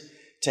Spirit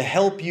to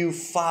help you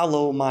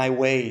follow my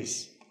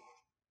ways,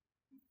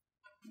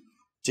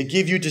 to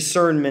give you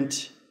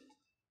discernment,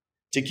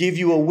 to give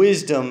you a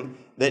wisdom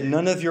that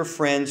none of your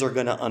friends are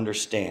going to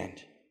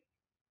understand.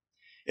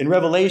 In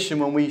Revelation,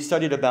 when we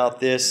studied about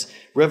this,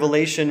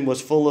 Revelation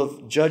was full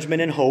of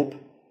judgment and hope.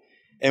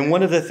 And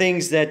one of the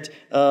things that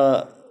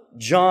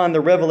John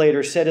the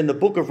Revelator said in the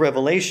book of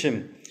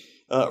Revelation,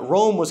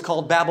 Rome was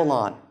called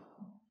Babylon.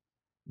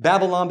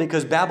 Babylon,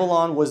 because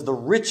Babylon was the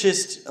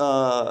richest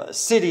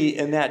city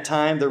in that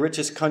time, the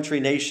richest country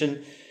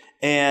nation,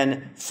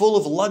 and full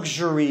of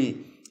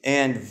luxury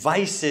and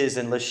vices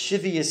and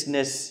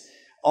lasciviousness,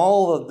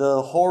 all of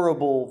the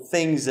horrible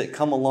things that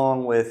come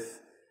along with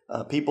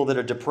people that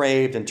are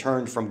depraved and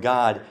turned from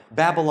God.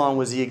 Babylon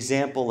was the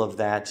example of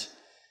that.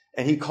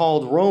 And he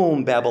called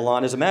Rome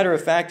Babylon. As a matter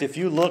of fact, if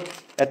you look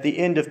at the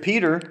end of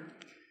Peter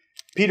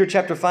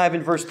chapter 5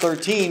 and verse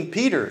 13,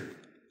 Peter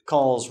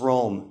calls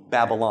Rome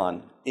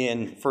Babylon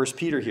in 1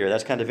 Peter here.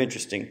 That's kind of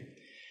interesting.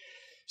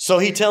 So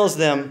he tells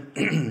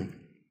them,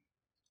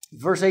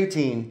 verse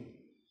 18,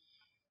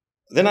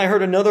 then I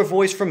heard another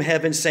voice from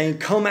heaven saying,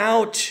 come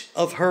out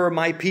of her,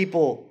 my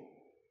people,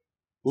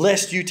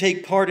 lest you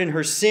take part in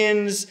her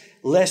sins,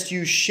 lest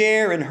you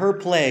share in her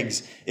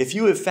plagues. If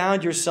you have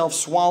found yourself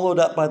swallowed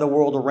up by the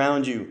world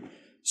around you,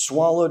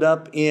 swallowed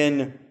up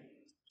in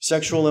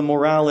sexual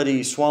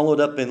immorality, swallowed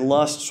up in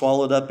lust,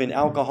 swallowed up in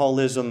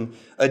alcoholism,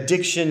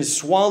 addiction,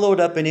 swallowed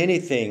up in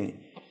anything,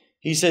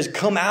 he says,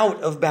 come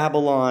out of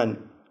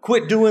Babylon.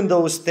 Quit doing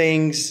those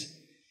things.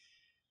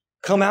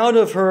 Come out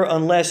of her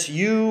unless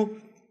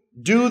you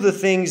do the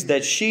things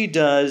that she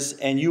does,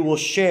 and you will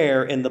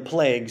share in the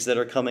plagues that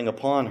are coming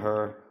upon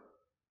her.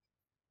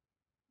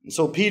 And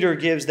so Peter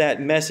gives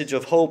that message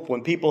of hope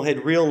when people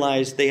had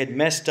realized they had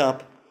messed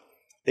up.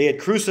 They had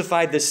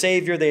crucified the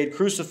Savior. They had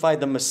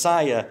crucified the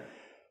Messiah.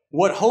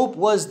 What hope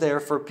was there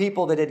for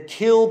people that had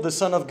killed the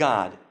Son of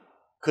God?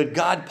 Could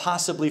God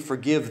possibly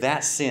forgive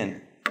that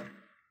sin?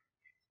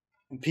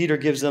 And Peter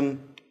gives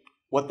them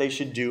what they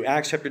should do.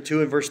 Acts chapter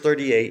 2 and verse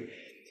 38.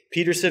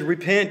 Peter said,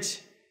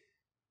 repent,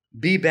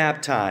 be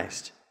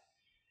baptized,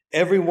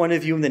 every one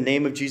of you in the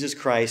name of Jesus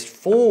Christ,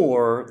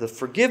 for the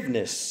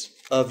forgiveness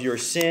of your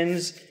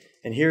sins.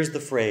 And here's the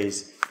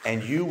phrase,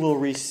 and you will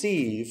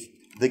receive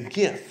the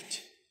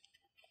gift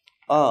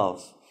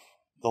of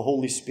the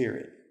Holy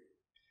Spirit.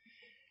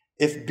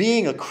 If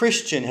being a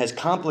Christian has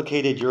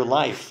complicated your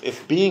life,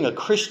 if being a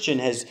Christian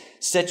has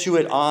set you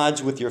at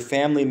odds with your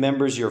family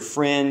members, your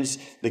friends,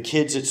 the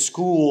kids at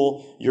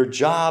school, your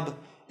job,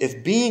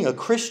 if being a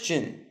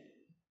Christian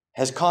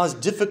has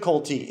caused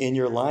difficulty in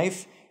your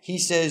life, he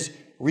says,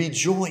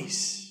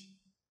 rejoice.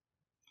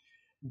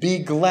 Be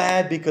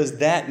glad, because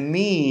that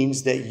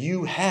means that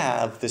you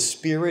have the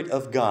Spirit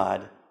of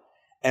God.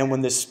 And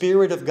when the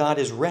Spirit of God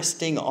is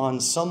resting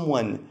on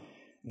someone,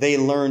 they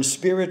learn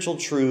spiritual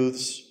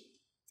truths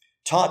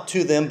taught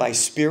to them by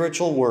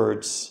spiritual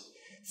words,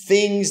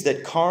 things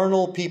that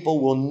carnal people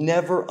will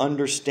never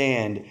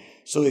understand.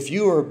 So if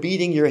you are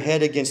beating your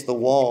head against the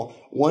wall,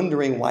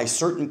 wondering why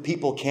certain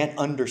people can't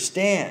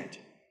understand,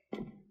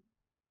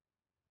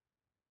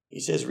 He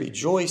says,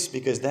 rejoice,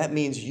 because that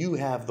means you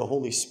have the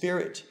Holy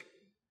Spirit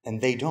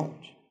and they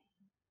don't.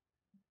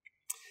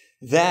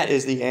 That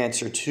is the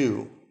answer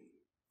too.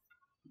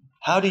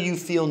 How do you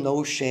feel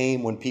no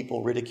shame when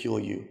people ridicule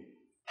you?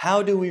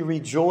 How do we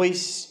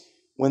rejoice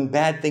when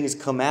bad things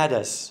come at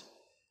us?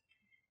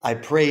 I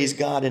praise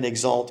God and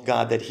exalt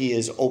God that He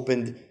has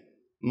opened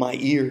my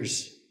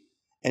ears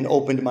and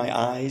opened my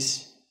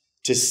eyes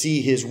to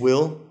see His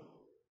will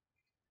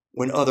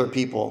when other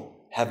people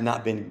have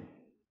not been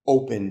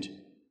opened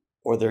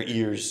or their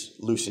ears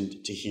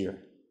loosened to hear.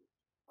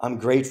 I'm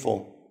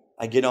grateful.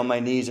 I get on my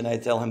knees and I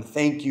tell Him,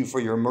 thank you for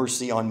your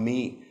mercy on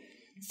me.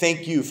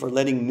 Thank you for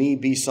letting me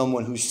be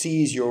someone who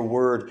sees your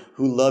word,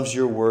 who loves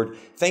your word.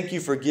 Thank you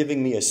for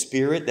giving me a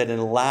spirit that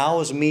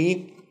allows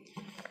me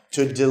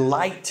to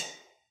delight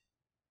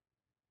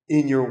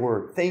in your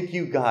word. Thank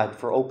you, God,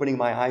 for opening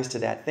my eyes to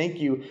that. Thank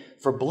you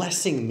for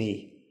blessing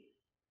me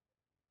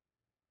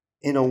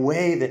in a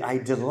way that I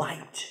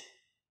delight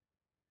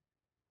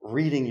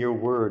reading your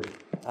word.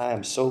 I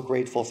am so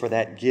grateful for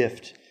that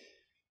gift.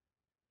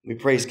 We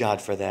praise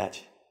God for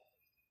that.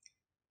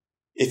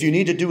 If you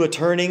need to do a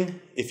turning,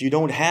 if you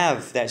don't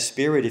have that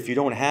spirit, if you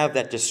don't have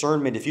that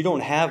discernment, if you don't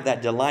have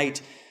that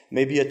delight,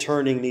 maybe a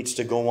turning needs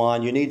to go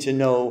on. You need to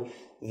know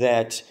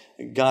that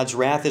God's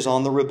wrath is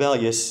on the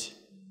rebellious,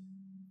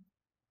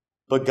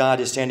 but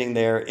God is standing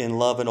there in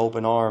love and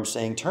open arms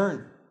saying,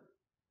 turn.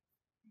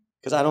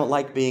 Because I don't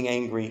like being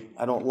angry.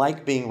 I don't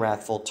like being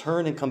wrathful.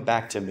 Turn and come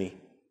back to me,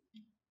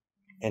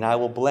 and I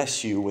will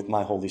bless you with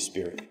my Holy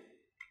Spirit.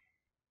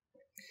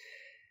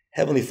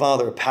 Heavenly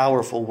Father, a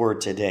powerful word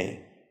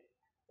today.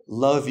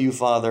 Love you,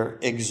 Father.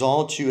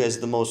 Exalt you as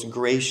the most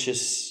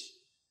gracious,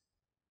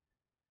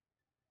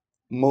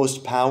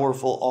 most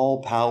powerful,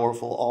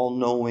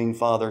 all-knowing,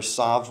 Father,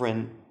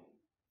 sovereign,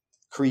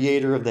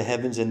 creator of the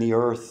heavens and the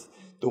earth,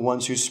 the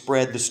ones who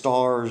spread the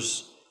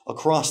stars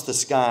across the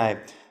sky.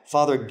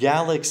 Father,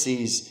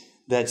 galaxies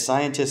that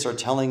scientists are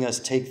telling us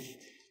take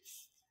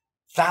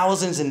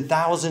thousands and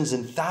thousands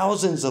and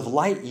thousands of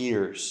light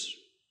years,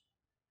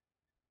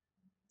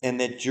 and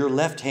that your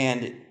left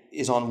hand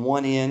is on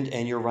one end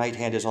and your right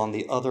hand is on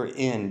the other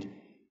end.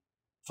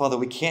 Father,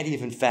 we can't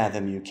even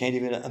fathom you, can't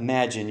even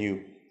imagine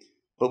you,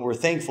 but we're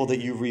thankful that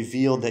you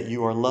revealed that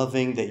you are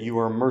loving, that you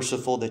are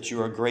merciful, that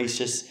you are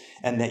gracious,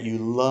 and that you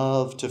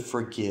love to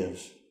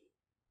forgive.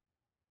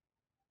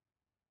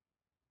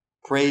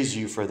 Praise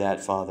you for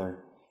that, Father,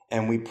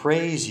 and we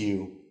praise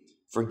you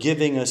for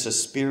giving us a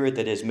spirit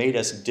that has made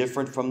us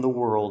different from the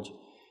world,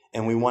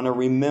 and we want to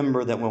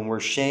remember that when we're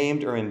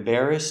shamed or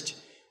embarrassed,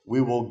 we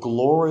will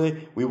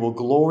glory, we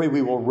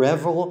will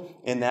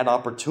revel in that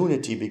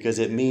opportunity, because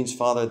it means,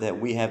 Father, that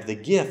we have the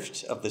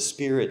gift of the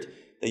Spirit,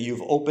 that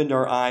you've opened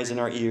our eyes and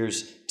our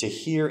ears to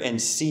hear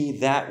and see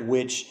that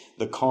which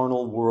the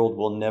carnal world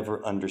will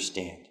never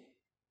understand.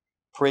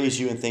 Praise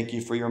you and thank you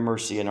for your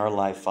mercy in our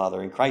life,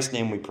 Father. In Christ's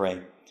name we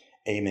pray.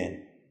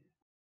 Amen.